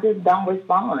 I just don't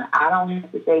respond. I don't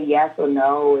have to say yes or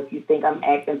no. If you think I'm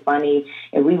acting funny,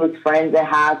 if we was friends in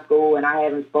high school and I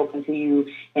haven't spoken to you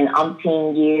in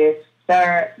umpteen years,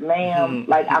 sir, ma'am,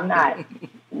 like I'm not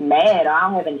mad. I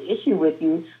don't have an issue with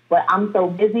you, but I'm so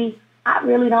busy, I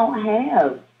really don't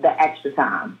have the extra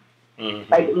time.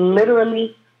 Like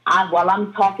literally, while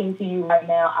I'm talking to you right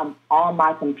now, I'm on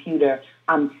my computer.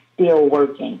 I'm still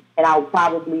working. And I'll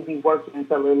probably be working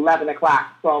until 11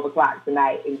 o'clock, 12 o'clock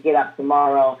tonight and get up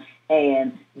tomorrow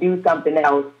and do something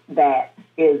else that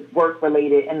is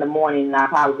work-related in the morning. And I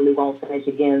probably won't finish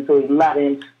again until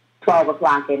 11, 12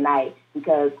 o'clock at night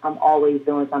because I'm always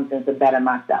doing something to better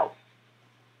myself.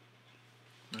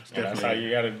 That's how you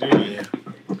got to do it.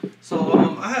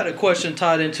 So I had a question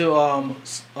tied into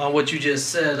what you just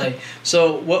said. Like,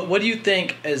 so what do you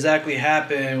think exactly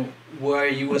happened where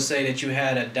you would say that you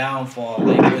had a downfall?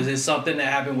 Like, was it something that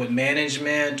happened with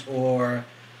management or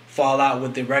fallout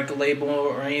with the record label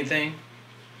or anything?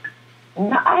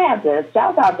 No, I have to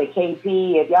shout out to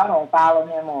KP. If y'all don't follow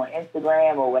him on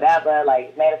Instagram or whatever,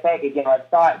 like, matter of fact, if y'all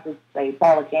start to say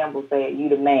Paula Campbell said, you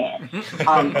the man.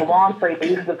 For long period,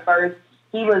 he was the first.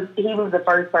 He was the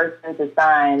first person to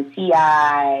sign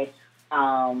T.I.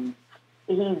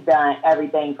 He's done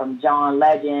everything from John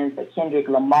Legend to Kendrick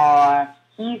Lamar.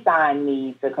 He signed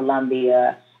me to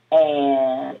Columbia.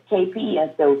 And KP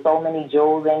instilled so many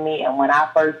jewels in me. And when I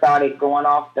first started going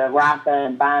off the rocker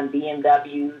and buying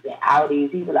BMWs and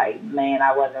Audis, he was like, man,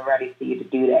 I wasn't ready for you to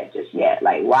do that just yet.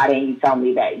 Like, why didn't you tell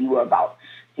me that you were about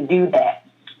to do that?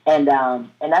 And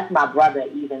that's my brother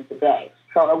even today.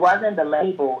 So it wasn't the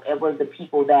label, it was the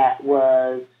people that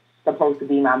was supposed to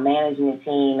be my management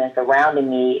team and surrounding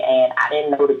me, and I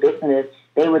didn't know the business.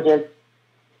 They were just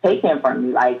taking from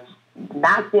me, like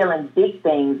not stealing big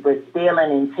things, but stealing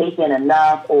and taking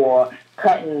enough or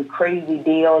cutting crazy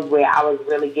deals where I was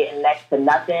really getting next to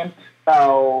nothing.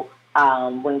 So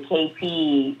when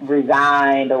KP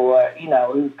resigned or, you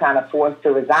know, he was kind of forced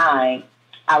to resign,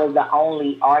 I was the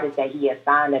only artist that he had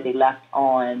signed that they left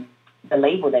on the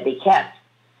label that they kept.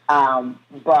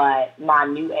 But my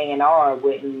new A&R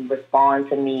wouldn't respond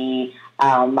to me.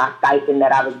 My stipend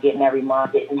that I was getting every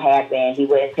month didn't happen. He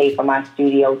wouldn't pay for my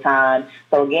studio time.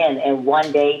 So again, in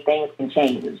one day, things can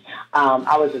change.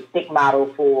 I was a stick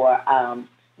model for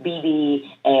BB,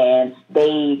 and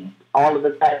they all of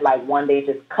a sudden, like one day,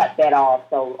 just cut that off.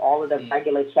 So all of the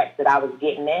regular checks that I was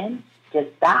getting in just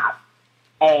stopped.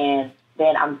 And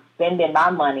then I'm spending my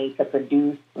money to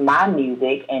produce my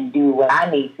music and do what I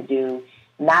need to do,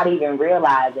 not even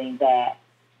realizing that,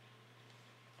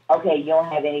 okay, you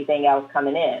don't have anything else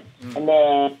coming in. And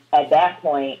then at that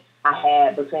point, I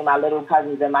had, between my little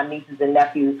cousins and my nieces and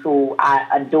nephews who I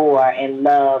adore and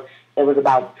love, it was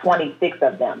about 26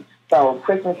 of them. So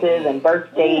Christmases and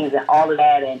birthdays and all of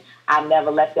that, and I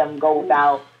never let them go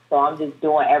without So I'm just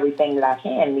doing everything that I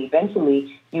can. And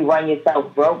eventually you run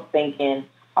yourself broke thinking,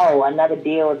 oh, another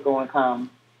deal is going to come.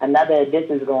 This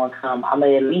is going to come. I'm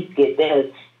going to at least get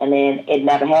this. And then it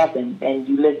never happens. And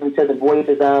you listen to the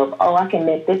voices of, oh, I can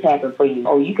make this happen for you.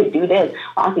 Oh, you could do this.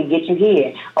 Oh, I could get you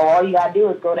here. Oh, all you got to do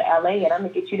is go to LA and I'm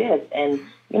going to get you this. And,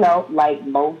 you know, like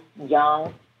most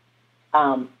young,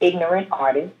 ignorant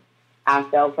artists, I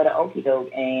fell for the okie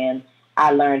doke and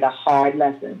I learned a hard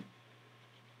lesson.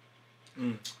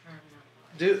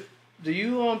 Do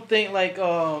you think like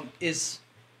it's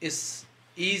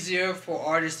easier for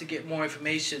artists to get more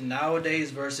information nowadays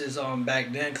versus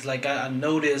back then? Because like I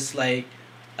noticed like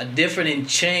a different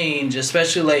change,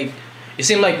 especially like it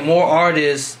seemed like more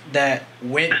artists that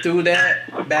went through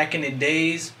that back in the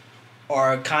days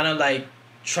are kind of like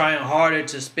trying harder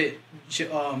to spit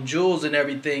jewels and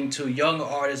everything to younger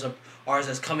artists or artists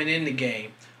that's coming in the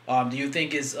game. Do you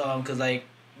think it's because like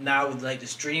now with like the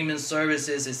streaming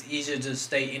services, it's easier to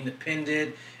stay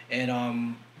independent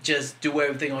and just do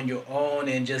everything on your own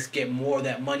and just get more of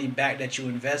that money back that you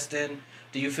invest in?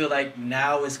 Do you feel like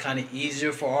now it's kind of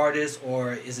easier for artists,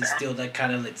 or is it still like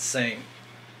kind of the same?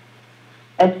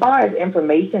 As far as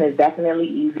information, it's definitely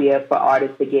easier for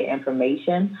artists to get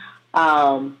information.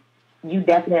 You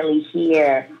definitely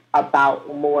hear about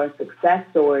more success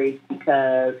stories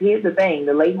because here's the thing,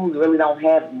 the labels really don't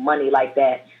have money like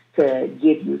that to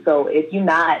give you. So if you're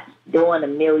not doing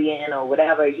 $1 million or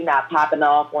whatever, you're not popping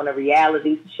off on a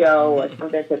reality show or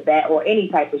something to that, or any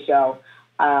type of show,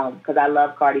 because I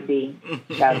love Cardi B.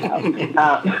 Shout out.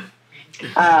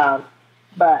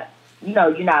 But, you know,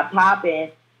 you're not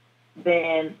popping,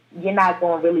 then you're not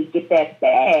going to really get that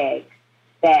bag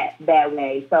that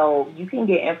way. So you can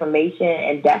get information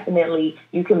and definitely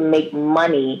you can make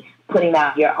money putting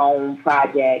out your own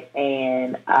project.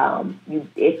 And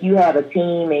if you have a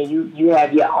team and you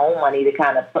have your own money to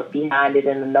kind of put behind it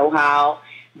and the know-how,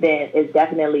 then it's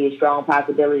definitely a strong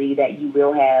possibility that you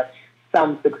will have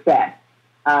some success.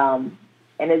 And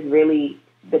it's really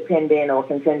dependent or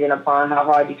contingent upon how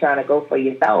hard you're trying to go for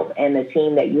yourself and the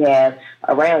team that you have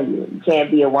around you. You can't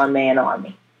be a one-man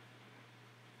army.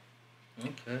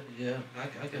 Okay, yeah,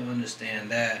 I can understand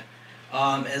that.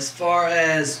 As far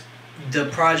as the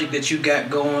project that you got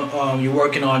going, you're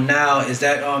working on now, is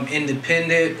that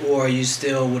independent or are you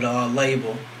still with a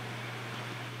label?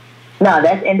 No,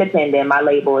 that's independent. My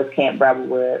label is Camp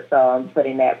Rebelwood, so I'm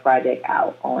putting that project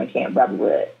out on Camp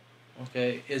Rebelwood.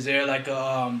 Okay, is there like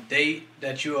a date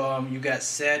that you got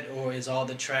set, or is all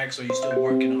the tracks, or are you still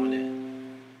working on it?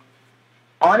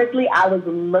 Honestly, I was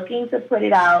looking to put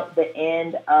it out the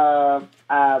end of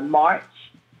March,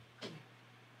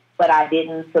 but I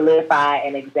didn't solidify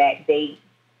an exact date.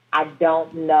 I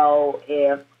don't know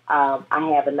if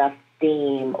I have enough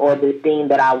steam or the steam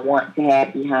that I want to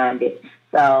have behind it.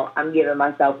 So I'm giving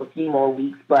myself a few more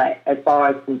weeks, but as far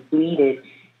as completed,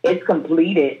 it's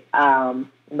completed.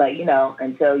 But, you know,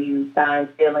 until you sign,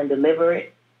 seal, and deliver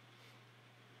it,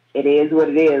 it is what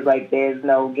it is. Like, there's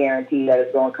no guarantee that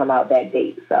it's going to come out that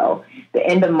date. So the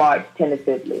end of March,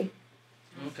 tentatively.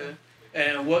 Okay.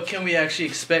 And what can we actually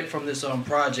expect from this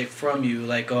project from you?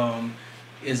 Like,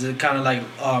 is it kind of like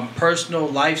personal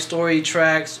life story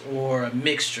tracks or a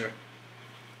mixture?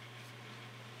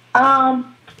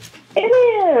 It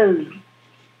is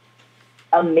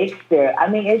a mixture. I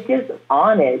mean, it's just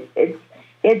honest. It's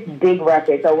big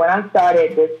record. So when I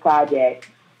started this project,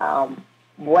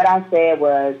 what I said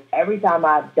was every time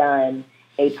I've done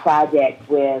a project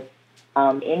with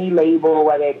any label,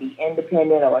 whether it be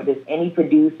independent or just any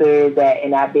producer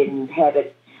and I didn't have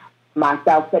it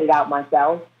myself, put it out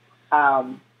myself, I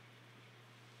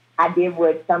did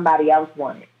what somebody else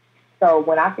wanted. So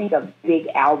when I think of big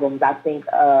albums, I think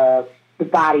of The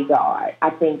Bodyguard. I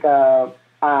think of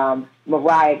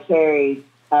Mariah Carey's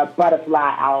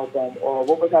Butterfly album, or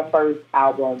what was her first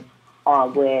album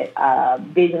with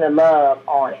Vision of Love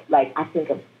on it. Like, I think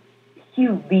of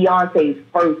Beyonce's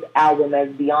first album as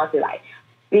Beyonce, like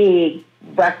big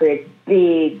records,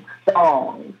 big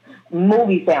songs,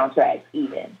 movie soundtracks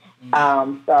even.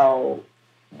 So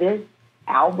this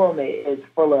album is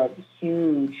full of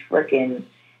huge freaking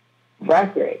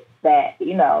records that,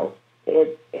 you know,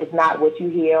 it's not what you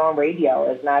hear on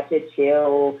radio. It's not your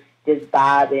chill, just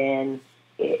vibing.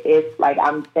 It's like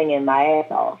I'm singing my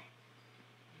ass off.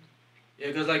 Yeah,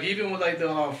 because like even with like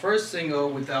the first single,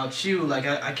 Without You, like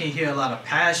I can hear a lot of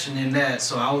passion in that.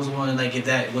 So I was wondering like if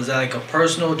that was like a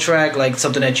personal track, like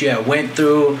something that you had went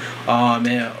through,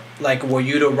 and like were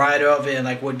you the writer of it, and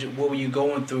like what were you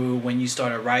going through when you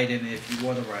started writing, if you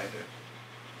were the writer?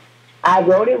 I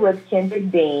wrote it with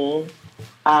Kendrick Dean,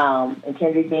 and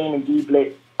Kendrick Dean and G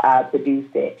Blitz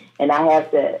produced it, and I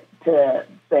have to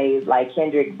say is like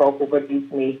Kendrick vocal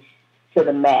produced me to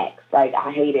the max. Like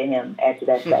I hated him after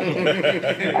that session.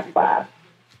 That's why.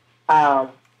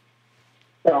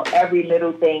 So every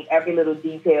little thing, every little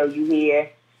detail you hear,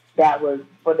 that was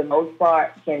for the most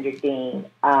part Kendrick Dean.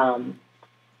 And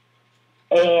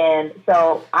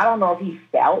so I don't know if he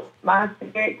felt my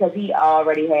spirit because he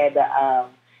already had the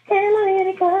can't let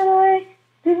any kind of way,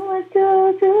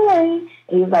 too late.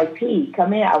 And he was like, Pete,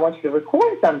 come in, I want you to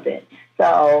record something.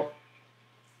 So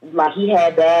like he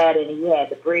had that and he had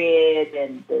the bridge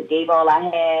and gave all I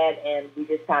had and we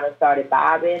just kind of started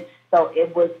vibing. So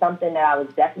it was something that I was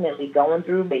definitely going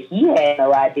through, but he had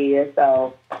no idea.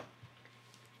 So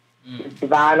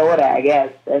divine order, I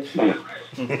guess. That's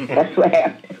what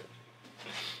happened.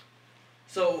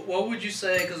 So what would you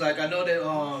say? Because like I know that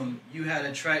you had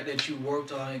a track that you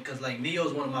worked on. Because like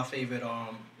Neo's one of my favorite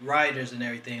writers and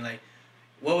everything. Like,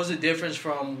 what was the difference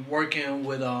from working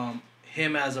with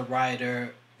him as a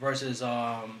writer versus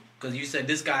because you said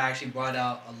this guy actually brought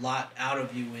out a lot out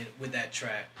of you with that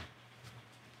track.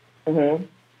 Mm-hmm.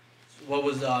 What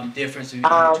was the difference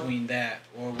between that,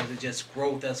 or was it just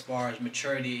growth as far as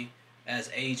maturity as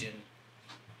aging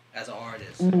as an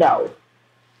artist? No.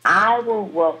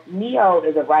 Neo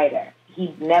is a writer.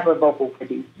 He never vocal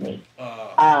produced me.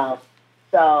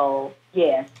 So,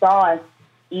 yeah, Sauce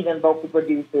even vocal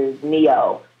produces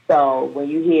Neo. So when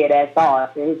you hear that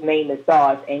Sauce, his name is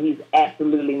Sauce, and he's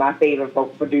absolutely my favorite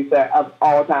vocal producer of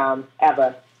all time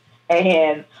ever.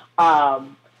 And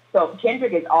so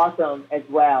Kendrick is awesome as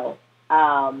well.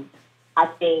 I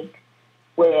think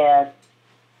with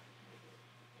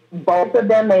both of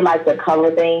them, they like to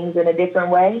color things in a different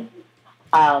way.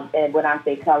 And when I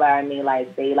say color, I mean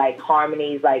like they like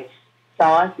harmonies. Like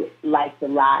Sauce likes a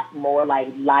lot more like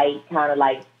light, kind of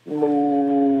like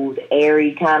smooth,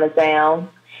 airy kind of sound.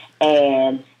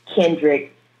 And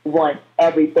Kendrick wants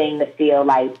everything to feel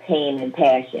like pain and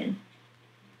passion.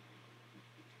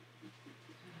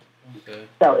 Okay.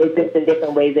 So it's just the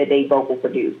different ways that they vocal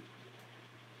produce.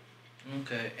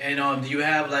 Okay. And do you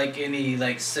have like any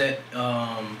like set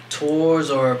tours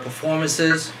or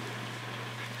performances?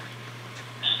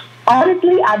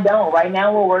 Honestly, I don't. Right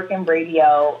now we're working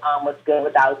radio, What's Good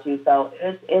Without You. So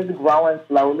it's growing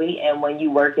slowly, and when you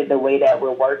work it the way that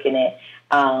we're working it,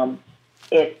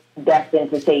 it's destined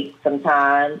to take some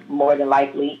time, more than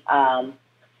likely.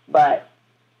 But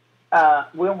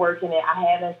we're working it. I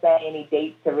haven't set any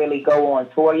dates to really go on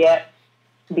tour yet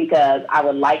because I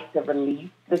would like to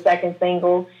release the second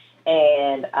single.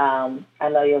 And I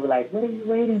know you'll be like, what are you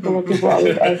waiting for? People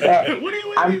always ask that.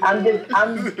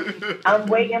 I'm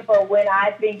waiting for when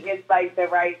I think it's like the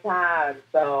right time.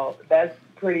 So that's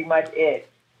pretty much it.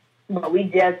 But we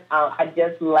just, I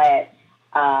just let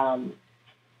the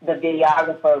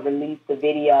videographer release the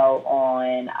video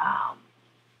on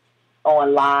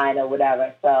online or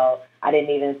whatever. So I didn't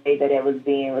even say that it was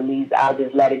being released. I'll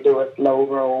just let it do a slow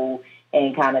roll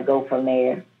and kind of go from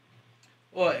there.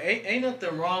 Well, ain't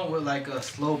nothing wrong with like a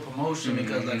slow promotion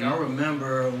because like I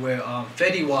remember where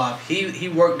Fetty Wap he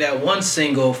worked that one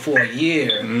single for a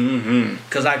year.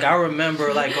 Cause like I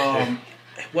remember like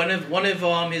one of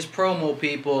his promo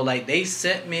people like they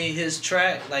sent me his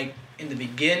track like in the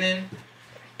beginning,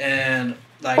 and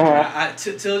like I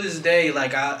till this day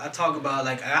like I talk about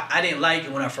like I didn't like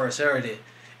it when I first heard it.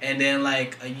 And then,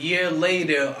 like, a year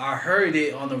later, I heard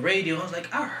it on the radio. I was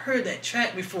like, I heard that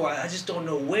track before. I just don't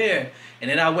know where.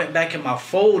 And then I went back in my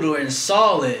folder and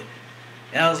saw it.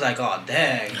 And I was like, oh,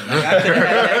 dang. Like, I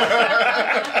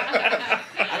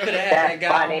could have had that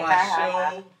guy on my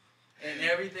show and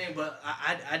everything. But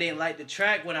I didn't like the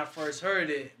track when I first heard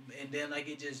it. And then, like,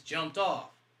 it just jumped off.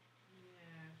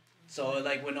 So,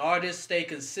 like, when artists stay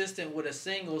consistent with a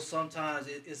single, sometimes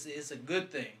it's a good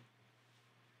thing.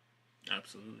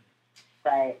 Absolutely.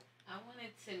 Right. I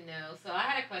wanted to know, so I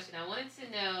had a question. I wanted to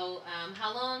know,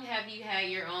 how long have you had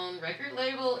your own record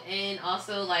label, and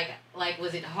also like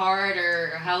was it hard,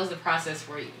 or how was the process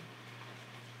for you?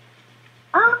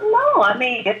 No, I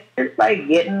mean it's just like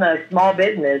getting a small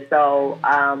business. So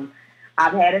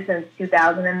I've had it since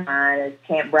 2009. It's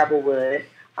Camp Rebelwood.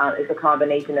 It's a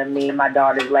combination of me and my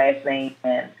daughter's last name,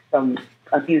 and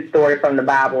a few stories from the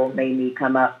Bible made me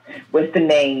come up with the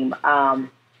name.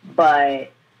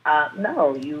 But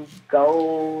no, you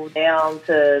go down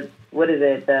to what is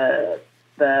it, the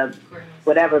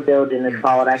whatever building it's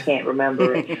called, I can't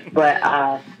remember it.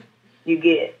 But you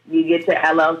get to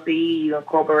LLC, you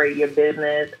incorporate your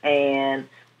business, and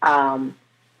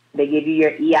They give you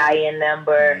your EIN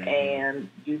number, and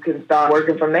you can start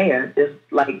working from there, just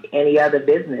like any other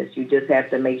business. You just have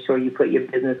to make sure you put your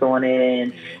business on it,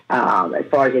 and as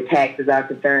far as your taxes are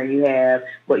concerned, you have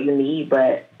what you need.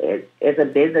 But it's a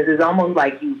business. It's almost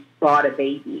like you bought a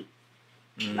baby.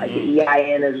 Like the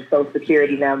EIN is a social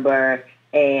security number,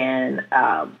 and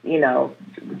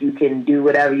you can do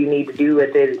whatever you need to do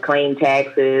with it. Claim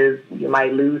taxes. You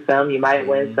might lose some, you might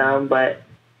win some, but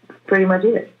that's pretty much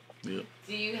it. Yeah.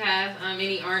 Do you have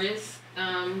any artists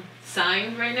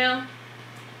signed right now?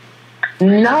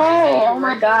 No. Oh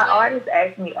my God. Artists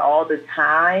ask me all the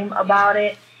time about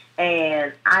it.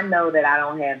 And I know that I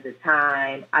don't have the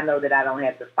time. I know that I don't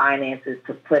have the finances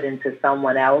to put into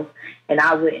someone else. And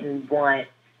I wouldn't want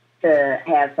to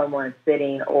have someone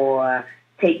sitting or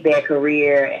take their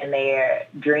career and their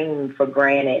dream for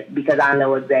granted, because I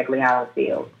know exactly how it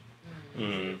feels.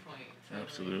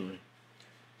 Absolutely.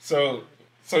 So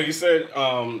you said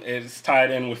it's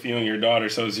tied in with you and your daughter.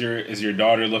 So is your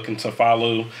daughter looking to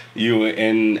follow you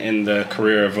in the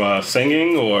career of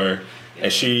singing, or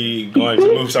is she going to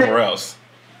move somewhere else?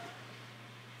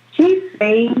 She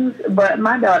sings, but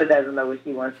my daughter doesn't know what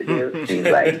she wants to do. She's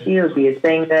like, she'll be a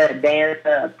singer, a dancer,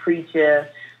 a preacher,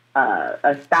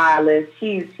 a stylist.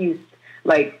 She's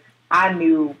like, I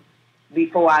knew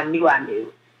before I knew,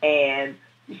 and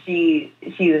she's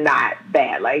not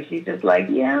that. Like, she's just like,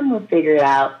 yeah, I'm gonna figure it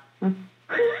out.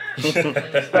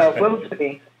 So we'll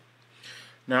see.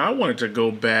 Now, I wanted to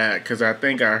go back because I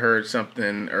think I heard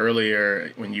something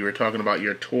earlier when you were talking about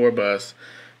your tour bus.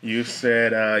 You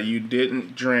said you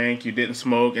didn't drink, you didn't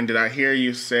smoke, and did I hear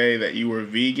you say that you were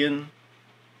vegan?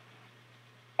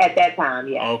 At that time,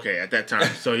 yeah. Okay, at that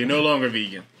time. So you're no longer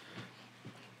vegan?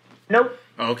 Nope.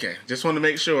 Okay, just want to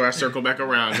make sure I circle back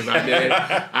around because I heard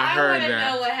that. I want to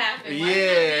know what happened.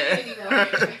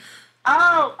 Yeah.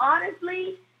 Oh,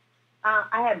 honestly,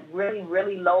 I had really,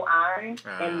 really low iron,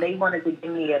 and they wanted to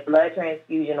give me a blood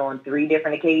transfusion on 3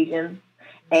 different occasions.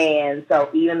 And so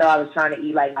even though I was trying to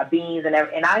eat like my beans and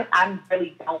everything, and I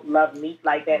really don't love meat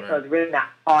like that, so it's really not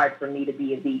hard for me to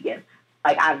be a vegan.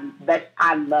 Like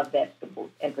I love vegetables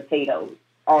and potatoes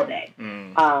all day.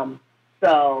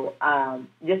 So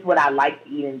just what I like to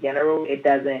eat in general, it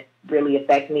doesn't really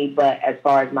affect me. But as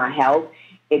far as my health,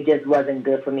 it just wasn't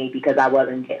good for me because I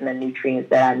wasn't getting the nutrients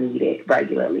that I needed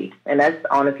regularly. And that's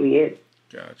honestly it.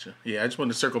 Gotcha. Yeah, I just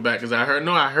wanted to circle back because I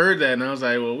heard that, and I was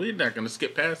like, well, we're not going to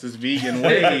skip past this vegan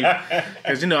wave.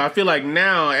 Because, I feel like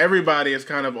now everybody is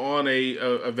kind of on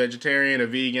a vegetarian, a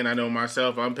vegan. I know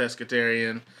myself, I'm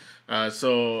pescatarian.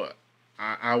 So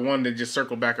I wanted to just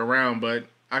circle back around, but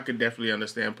I could definitely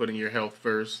understand putting your health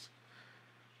first.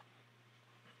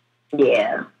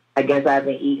 Yeah. I guess I've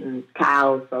been eating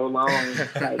cows so long.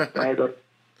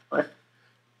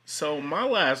 So my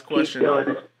last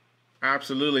question...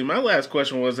 Absolutely. My last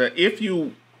question was that if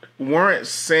you weren't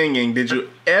singing, did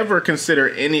you ever consider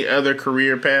any other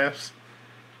career paths?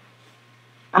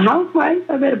 A housewife.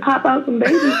 I better pop out some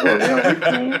babies for a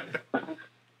real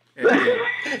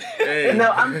hey.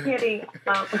 No, I'm kidding.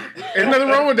 There's nothing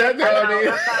wrong with that,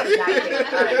 though.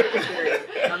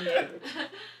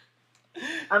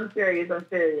 I'm serious. No,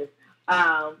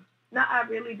 I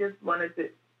really just wanted to,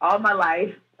 all my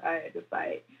life, I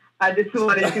just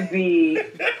wanted to be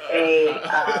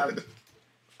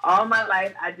all my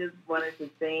life, I just wanted to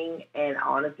sing and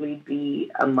honestly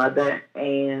be a mother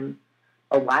and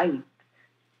a wife.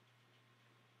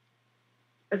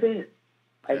 That's it.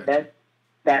 Like,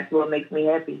 that's what makes me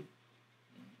happy.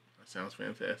 That sounds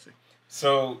fantastic.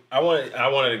 So I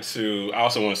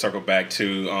also want to circle back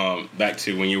to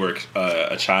when you were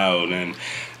a child, and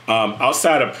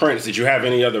outside of Prince, did you have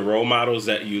any other role models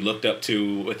that you looked up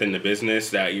to within the business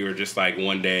that you were just like,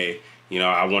 one day,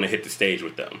 I want to hit the stage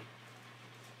with them?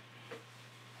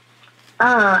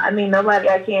 Nobody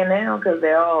I can now because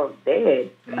they're all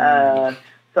dead.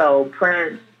 So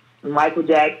Prince, Michael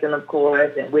Jackson, of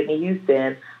course, and Whitney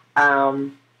Houston.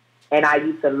 And I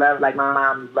used to love, like, my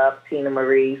mom loved Tina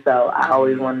Marie, so I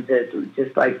always wanted to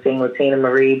just, like, sing with Tina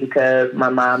Marie because my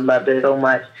mom loved her so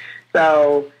much.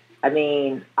 So,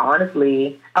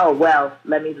 honestly,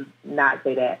 let me not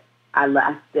say that.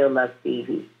 I still love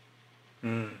Stevie.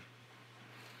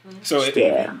 So, I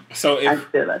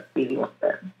still love Stevie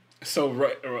Wonder. So,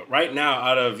 right now,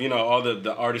 out of, all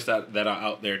the artists that are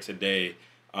out there today,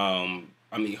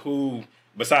 who,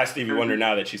 besides Stevie Wonder,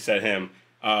 now that you said him,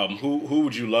 who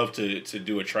would you love to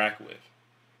do a track with?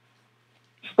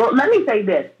 Well, let me say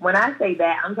this. When I say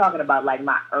that, I'm talking about like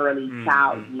my early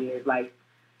child years.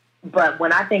 But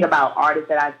when I think about artists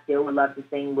that I still would love to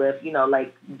sing with,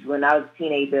 like when I was a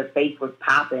teenager, Faith was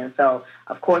popping. So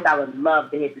of course I would love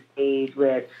to hit the stage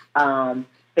with Faith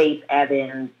Faith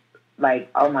Evans, like,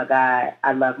 oh my God,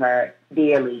 I love her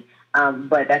dearly.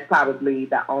 But that's probably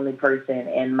the only person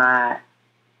in my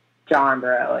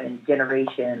genre and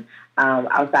generation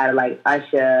outside of like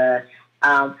Usher.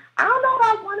 I don't know if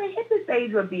I want to hit the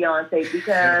stage with Beyonce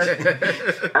because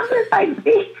I'm just like,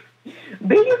 B,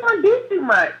 you gonna do too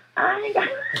much. I ain't got.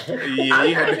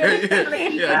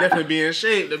 Yeah, definitely be in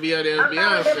shape to be out there with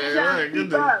Beyonce. Right,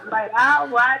 good. Like, I'll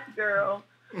watch, girl.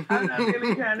 I'm not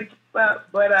really trying to keep up,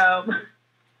 but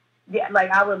yeah, like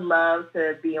I would love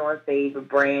to be on stage with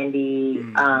Brandy.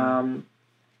 Who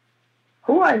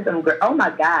are some great? Oh my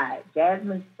God,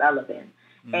 Jasmine Sullivan,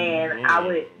 and I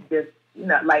would just, you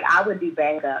know, like I would do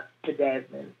backup to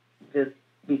Jasmine just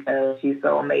because she's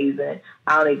so amazing.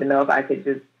 I don't even know if I could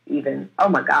just even. Oh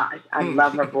my gosh, I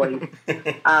love her voice.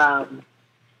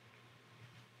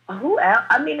 Who else?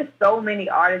 I mean, there's so many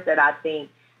artists that I think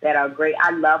that are great.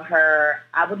 I love her.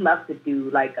 I would love to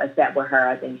do like a set with her.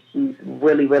 I think she's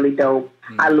really, really dope.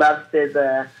 I love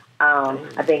SZA.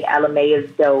 I think Ella Mai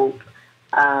is dope.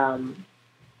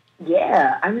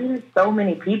 Yeah, I mean, there's so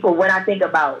many people when I think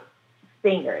about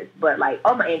singers, but like,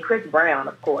 oh my, and Chris Brown,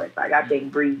 of course. Like, I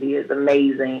think Breezy is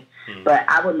amazing, but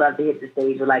I would love to hit the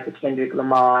stage with like a Kendrick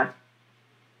Lamar.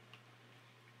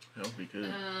 That would be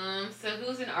good. So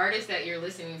who's an artist that you're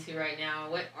listening to right now?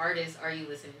 What artist are you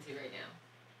listening to right now?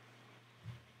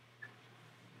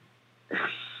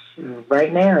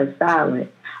 Right now, it's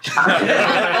silent.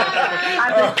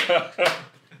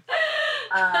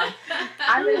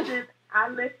 I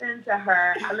listen to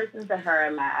her. I listen to her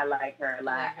a lot. I like her a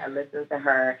lot. I listen to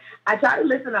her. I try to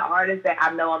listen to artists that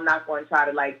I know I'm not going to try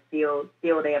to like steal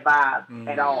their vibe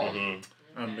at all.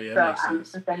 So I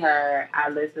listen to her. I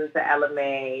listen to Ella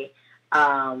Mai.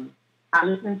 I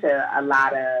listen to a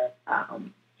lot of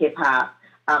hip hop,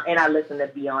 and I listen to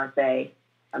Beyonce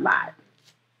a lot.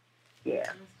 Yeah.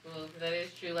 That's cool. That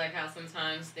is true. Like how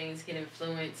sometimes things can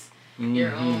influence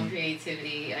your own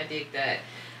creativity. I dig that.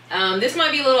 This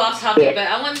might be a little off topic, but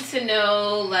I wanted to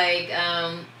know, like,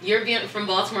 you're being from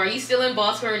Baltimore. Are you still in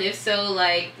Baltimore? And if so,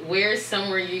 like, where's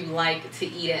somewhere you like to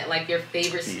eat at? Like, your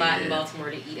favorite spot in Baltimore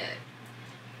to eat at?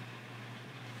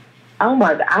 Oh,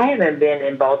 my God. I haven't been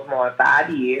in Baltimore in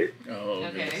 5 years. Oh,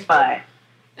 okay. But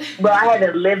I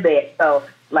haven't lived there. So,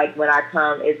 like, when I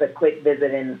come, it's a quick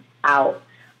visiting out.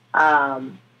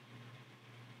 But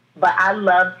I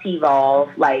love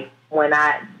T-Volve. Like,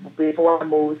 before I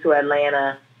moved to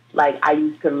Atlanta, like, I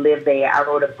used to live there. I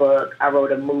wrote a book. I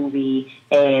wrote a movie.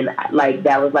 And, like,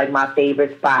 that was, like, my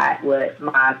favorite spot with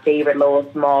my favorite little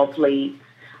small plate.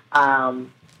 I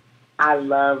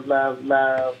love, love,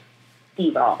 love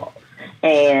T-Volve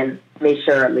and Miss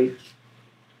Shirley's.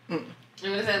 And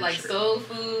was that, like, soul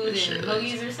food and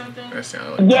hoagies or something? That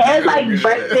sounds like yeah, it's like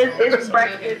breakfast. It's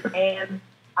breakfast. And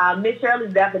Miss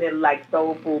Shirley's definitely, like,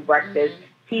 soul food breakfast.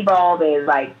 T-Volve is,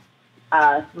 like,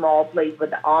 a small place, but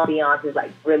the ambiance is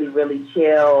like really, really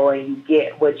chill, and you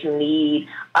get what you need.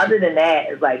 Other than that,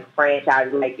 it's like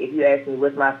franchise. Like, if you ask me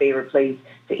what's my favorite place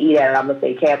to eat at, I'm gonna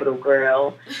say Capitol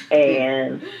Grill,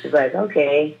 and it's like,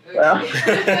 okay, well,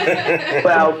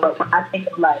 but when I think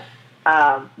of like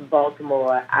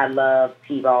Baltimore, I love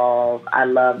T-Volve, I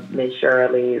love Miss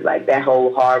Shirley's, like that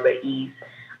whole Harbor East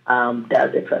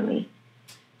does it for me.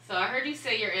 So I heard you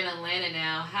say you're in Atlanta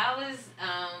now. How is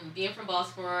being from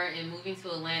Baltimore and moving to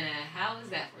Atlanta, how is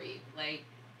that for you? Like,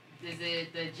 is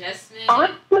it the adjustment? Oh,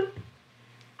 go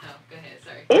ahead.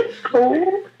 Sorry. It's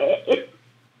cool.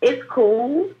 It's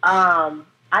cool. I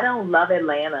don't love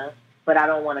Atlanta, but I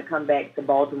don't want to come back to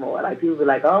Baltimore. Like, people be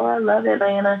like, oh, I love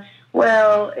Atlanta.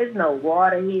 Well, it's no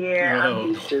water here. No. I'm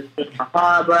used to seeing a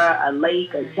harbor, a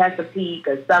lake, a Chesapeake,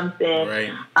 or something.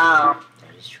 Right.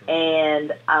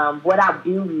 And what I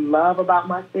do love about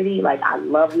my city, like I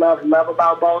love, love, love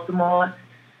about Baltimore,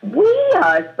 we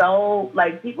are so,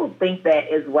 like, people think that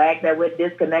it's whack that we're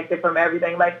disconnected from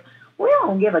everything. Like, we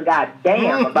don't give a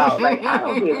goddamn about, like, I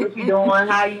don't care what you doing,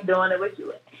 how you doing it, what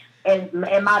you, and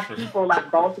my people,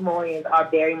 like Baltimoreans, are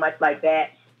very much like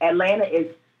that. Atlanta is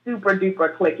super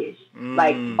duper cliquish.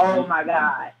 Like, oh my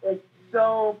God, it's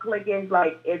so cliquish.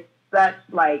 Like, it's such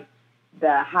like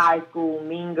the high school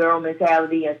mean girl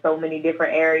mentality in so many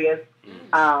different areas.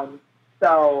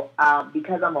 So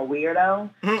because I'm a weirdo,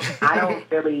 I don't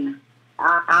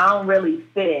really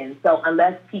fit in. So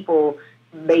unless people,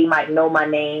 they might know my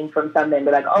name from something and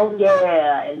be like, oh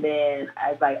yeah, and then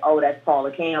I was like, oh, that's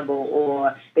Paula Campbell,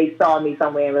 or they saw me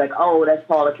somewhere and be like, oh, that's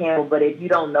Paula Campbell. But if you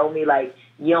don't know me, like,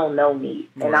 you don't know me,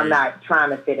 and I'm not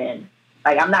trying to fit in.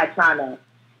 Like, I'm not trying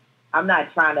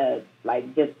to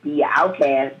like just be an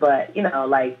outcast, but you know,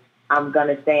 like, I'm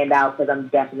gonna stand out because I'm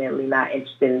definitely not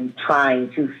interested in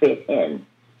trying to fit in.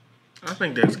 I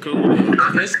think that's cool.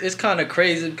 It's kind of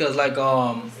crazy because like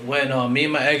when me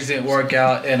and my ex didn't work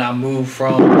out and I moved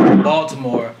from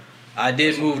Baltimore, I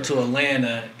did move to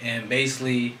Atlanta, and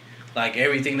basically like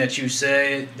everything that you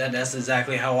said, that's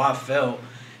exactly how I felt.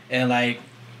 And like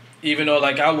even though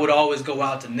like I would always go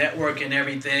out to network and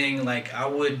everything, like I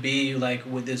would be like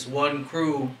with this one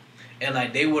crew, and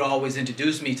like they would always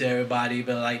introduce me to everybody.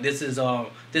 But like this is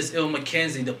this Il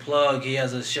McKenzie, the plug. He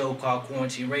has a show called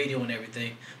Quarantine Radio and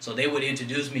everything. So they would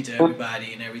introduce me to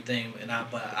everybody and everything.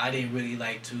 But I didn't really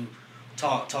like to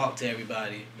talk to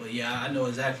everybody. But yeah, I know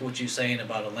exactly what you're saying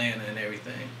about Atlanta and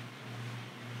everything.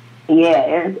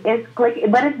 Yeah, it's clicky,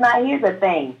 but it's not. Here's the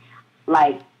thing,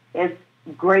 like it's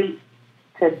great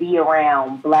to be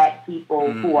around Black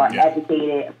people who are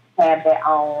educated, have their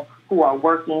own, who are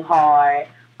working hard.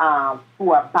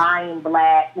 Who are buying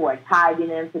Black, who are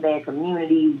tithing into their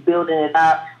communities, building it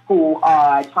up, who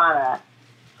are trying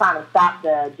to stop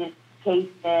the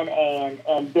gentrification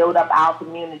and build up our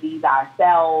communities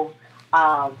ourselves,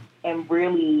 and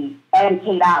really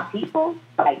educate our people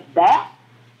like that.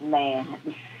 Man,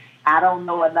 I don't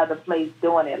know another place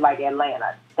doing it like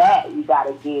Atlanta. That you got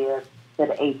to give to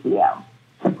the ATL.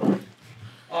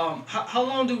 How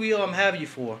long do we have you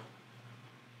for?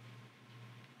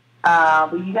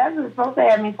 Well, you guys were supposed to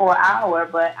have me for an hour,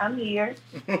 but I'm here.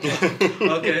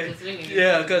 Okay.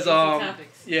 Yeah, because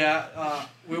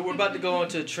we're about to go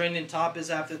into trending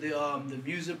topics after the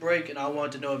music break, and I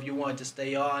wanted to know if you wanted to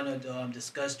stay on and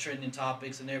discuss trending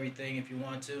topics and everything if you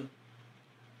want to.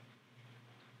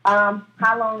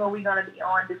 How long are we gonna be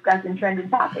on discussing trending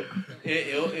topics?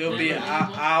 It'll be an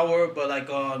hour, but like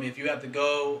if you have to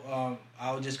go,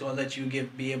 I was just gonna let you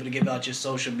be able to give out your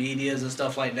social medias and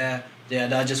stuff like that.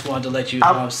 Yeah, I just wanted to let you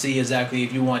see exactly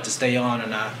if you want to stay on or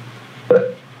not.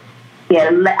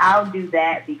 Yeah, I'll do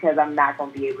that because I'm not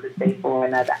gonna be able to stay for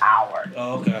another hour.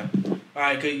 Oh, okay. All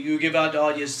right, could you give out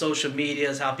all your social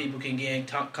medias, how people can get in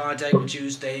contact with you,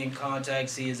 stay in contact,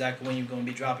 see exactly when you're gonna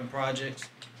be dropping projects?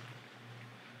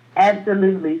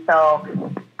 Absolutely.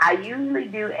 So I usually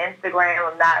do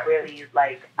Instagram. I'm not really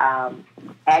like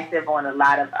active on a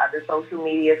lot of other social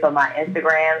media. So my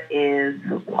Instagram is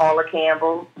Paula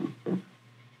Campbell.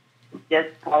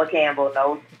 Just Paula Campbell,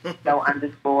 no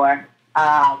underscore.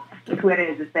 Twitter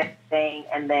is the same thing,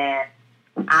 and then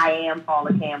I Am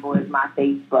Paula Campbell is my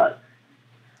Facebook.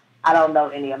 I don't know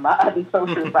any of my other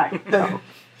social sites. So.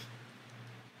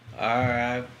 All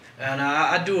right. And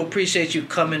I do appreciate you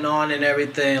coming on and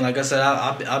everything. Like I said,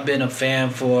 I've been a fan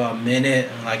for a minute.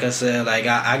 Like I said, like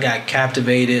I got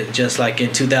captivated just like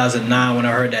in 2009 when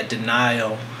I heard that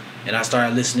Denial, and I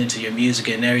started listening to your music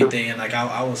and everything. And like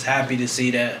I was happy to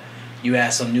see that you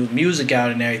had some new music out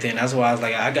and everything. That's why I was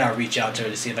like, I gotta reach out to her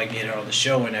to see if I can get her on the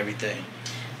show and everything.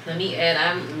 Let me add,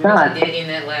 I'm really digging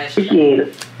that last track.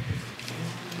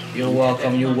 You're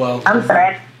welcome. You're welcome. I'm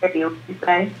sorry. What you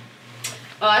say?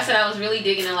 Oh, I said I was really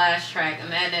digging the last track.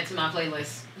 I'm adding that to my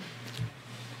playlist.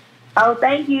 Oh,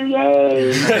 thank you.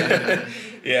 Yay.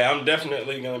 Yeah, I'm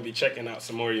definitely going to be checking out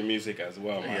some more of your music as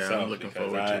well myself. Yeah, I'm looking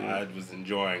forward to it. I was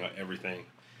enjoying everything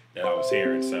that I was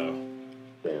hearing, so.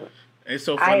 It's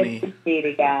so funny. I appreciate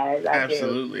it, guys.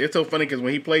 Absolutely. It's so funny because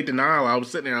when he played Denial, I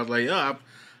was sitting there, I was like, oh,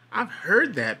 I've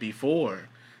heard that before.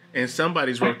 In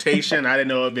somebody's rotation. I didn't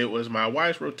know if it was my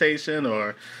wife's rotation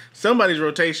or somebody's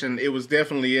rotation. It was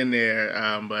definitely in there,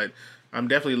 but I'm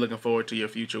definitely looking forward to your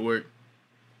future work.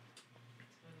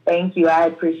 Thank you. I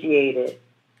appreciate it.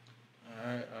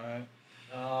 All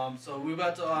right. So we're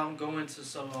about to go into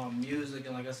some music,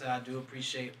 and like I said, I do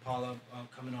appreciate Paula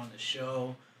coming on the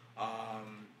show.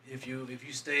 If you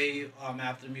stay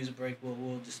after the music break,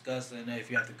 we'll discuss. And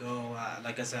if you have to go,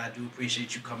 like I said, I do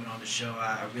appreciate you coming on the show.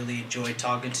 I really enjoyed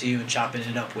talking to you and chopping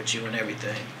it up with you and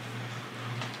everything.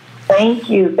 Thank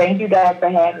you guys for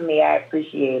having me. I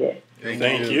appreciate it.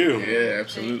 Thank you. Yeah,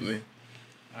 absolutely.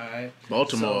 All right,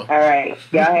 Baltimore. All right,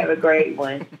 y'all have a great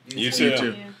one. You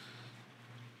too.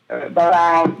 All right, bye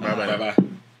bye.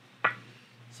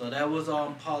 So that was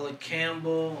Paula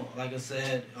Campbell. Like I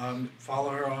said, follow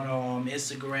her on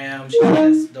Instagram.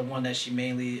 That's the one that she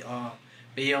mainly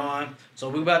be on. So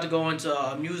we're about to go into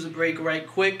a music break right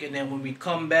quick, and then when we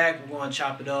come back, we're going to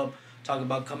chop it up, talk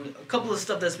about a couple of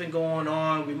stuff that's been going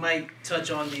on. We might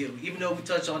touch on even though we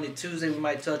touched on it Tuesday, we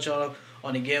might touch on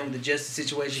again with the justice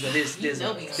situation. But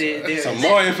there's some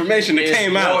more information that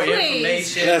came out. More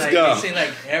information. Let's go. It seems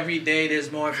like every day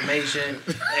there's more information.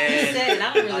 And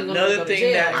another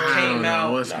thing that came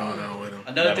out. What's going on with him?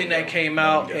 Another thing that came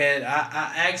out, and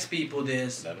I asked people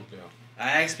this. Like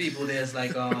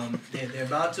they're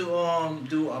about to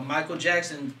do a Michael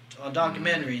Jackson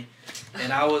documentary,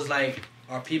 and I was like,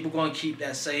 Are people gonna keep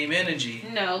that same energy?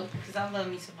 No, because I love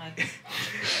me some Michael.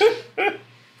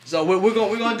 So we're gonna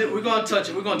touch on that. We're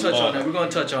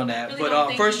gonna touch on that. Really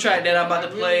But first track that I'm about to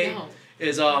play don't.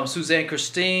 is Suzanne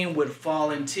Christine with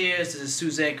Fallen Tears. This is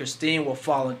Suzanne Christine with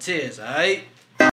Fallen Tears. All right.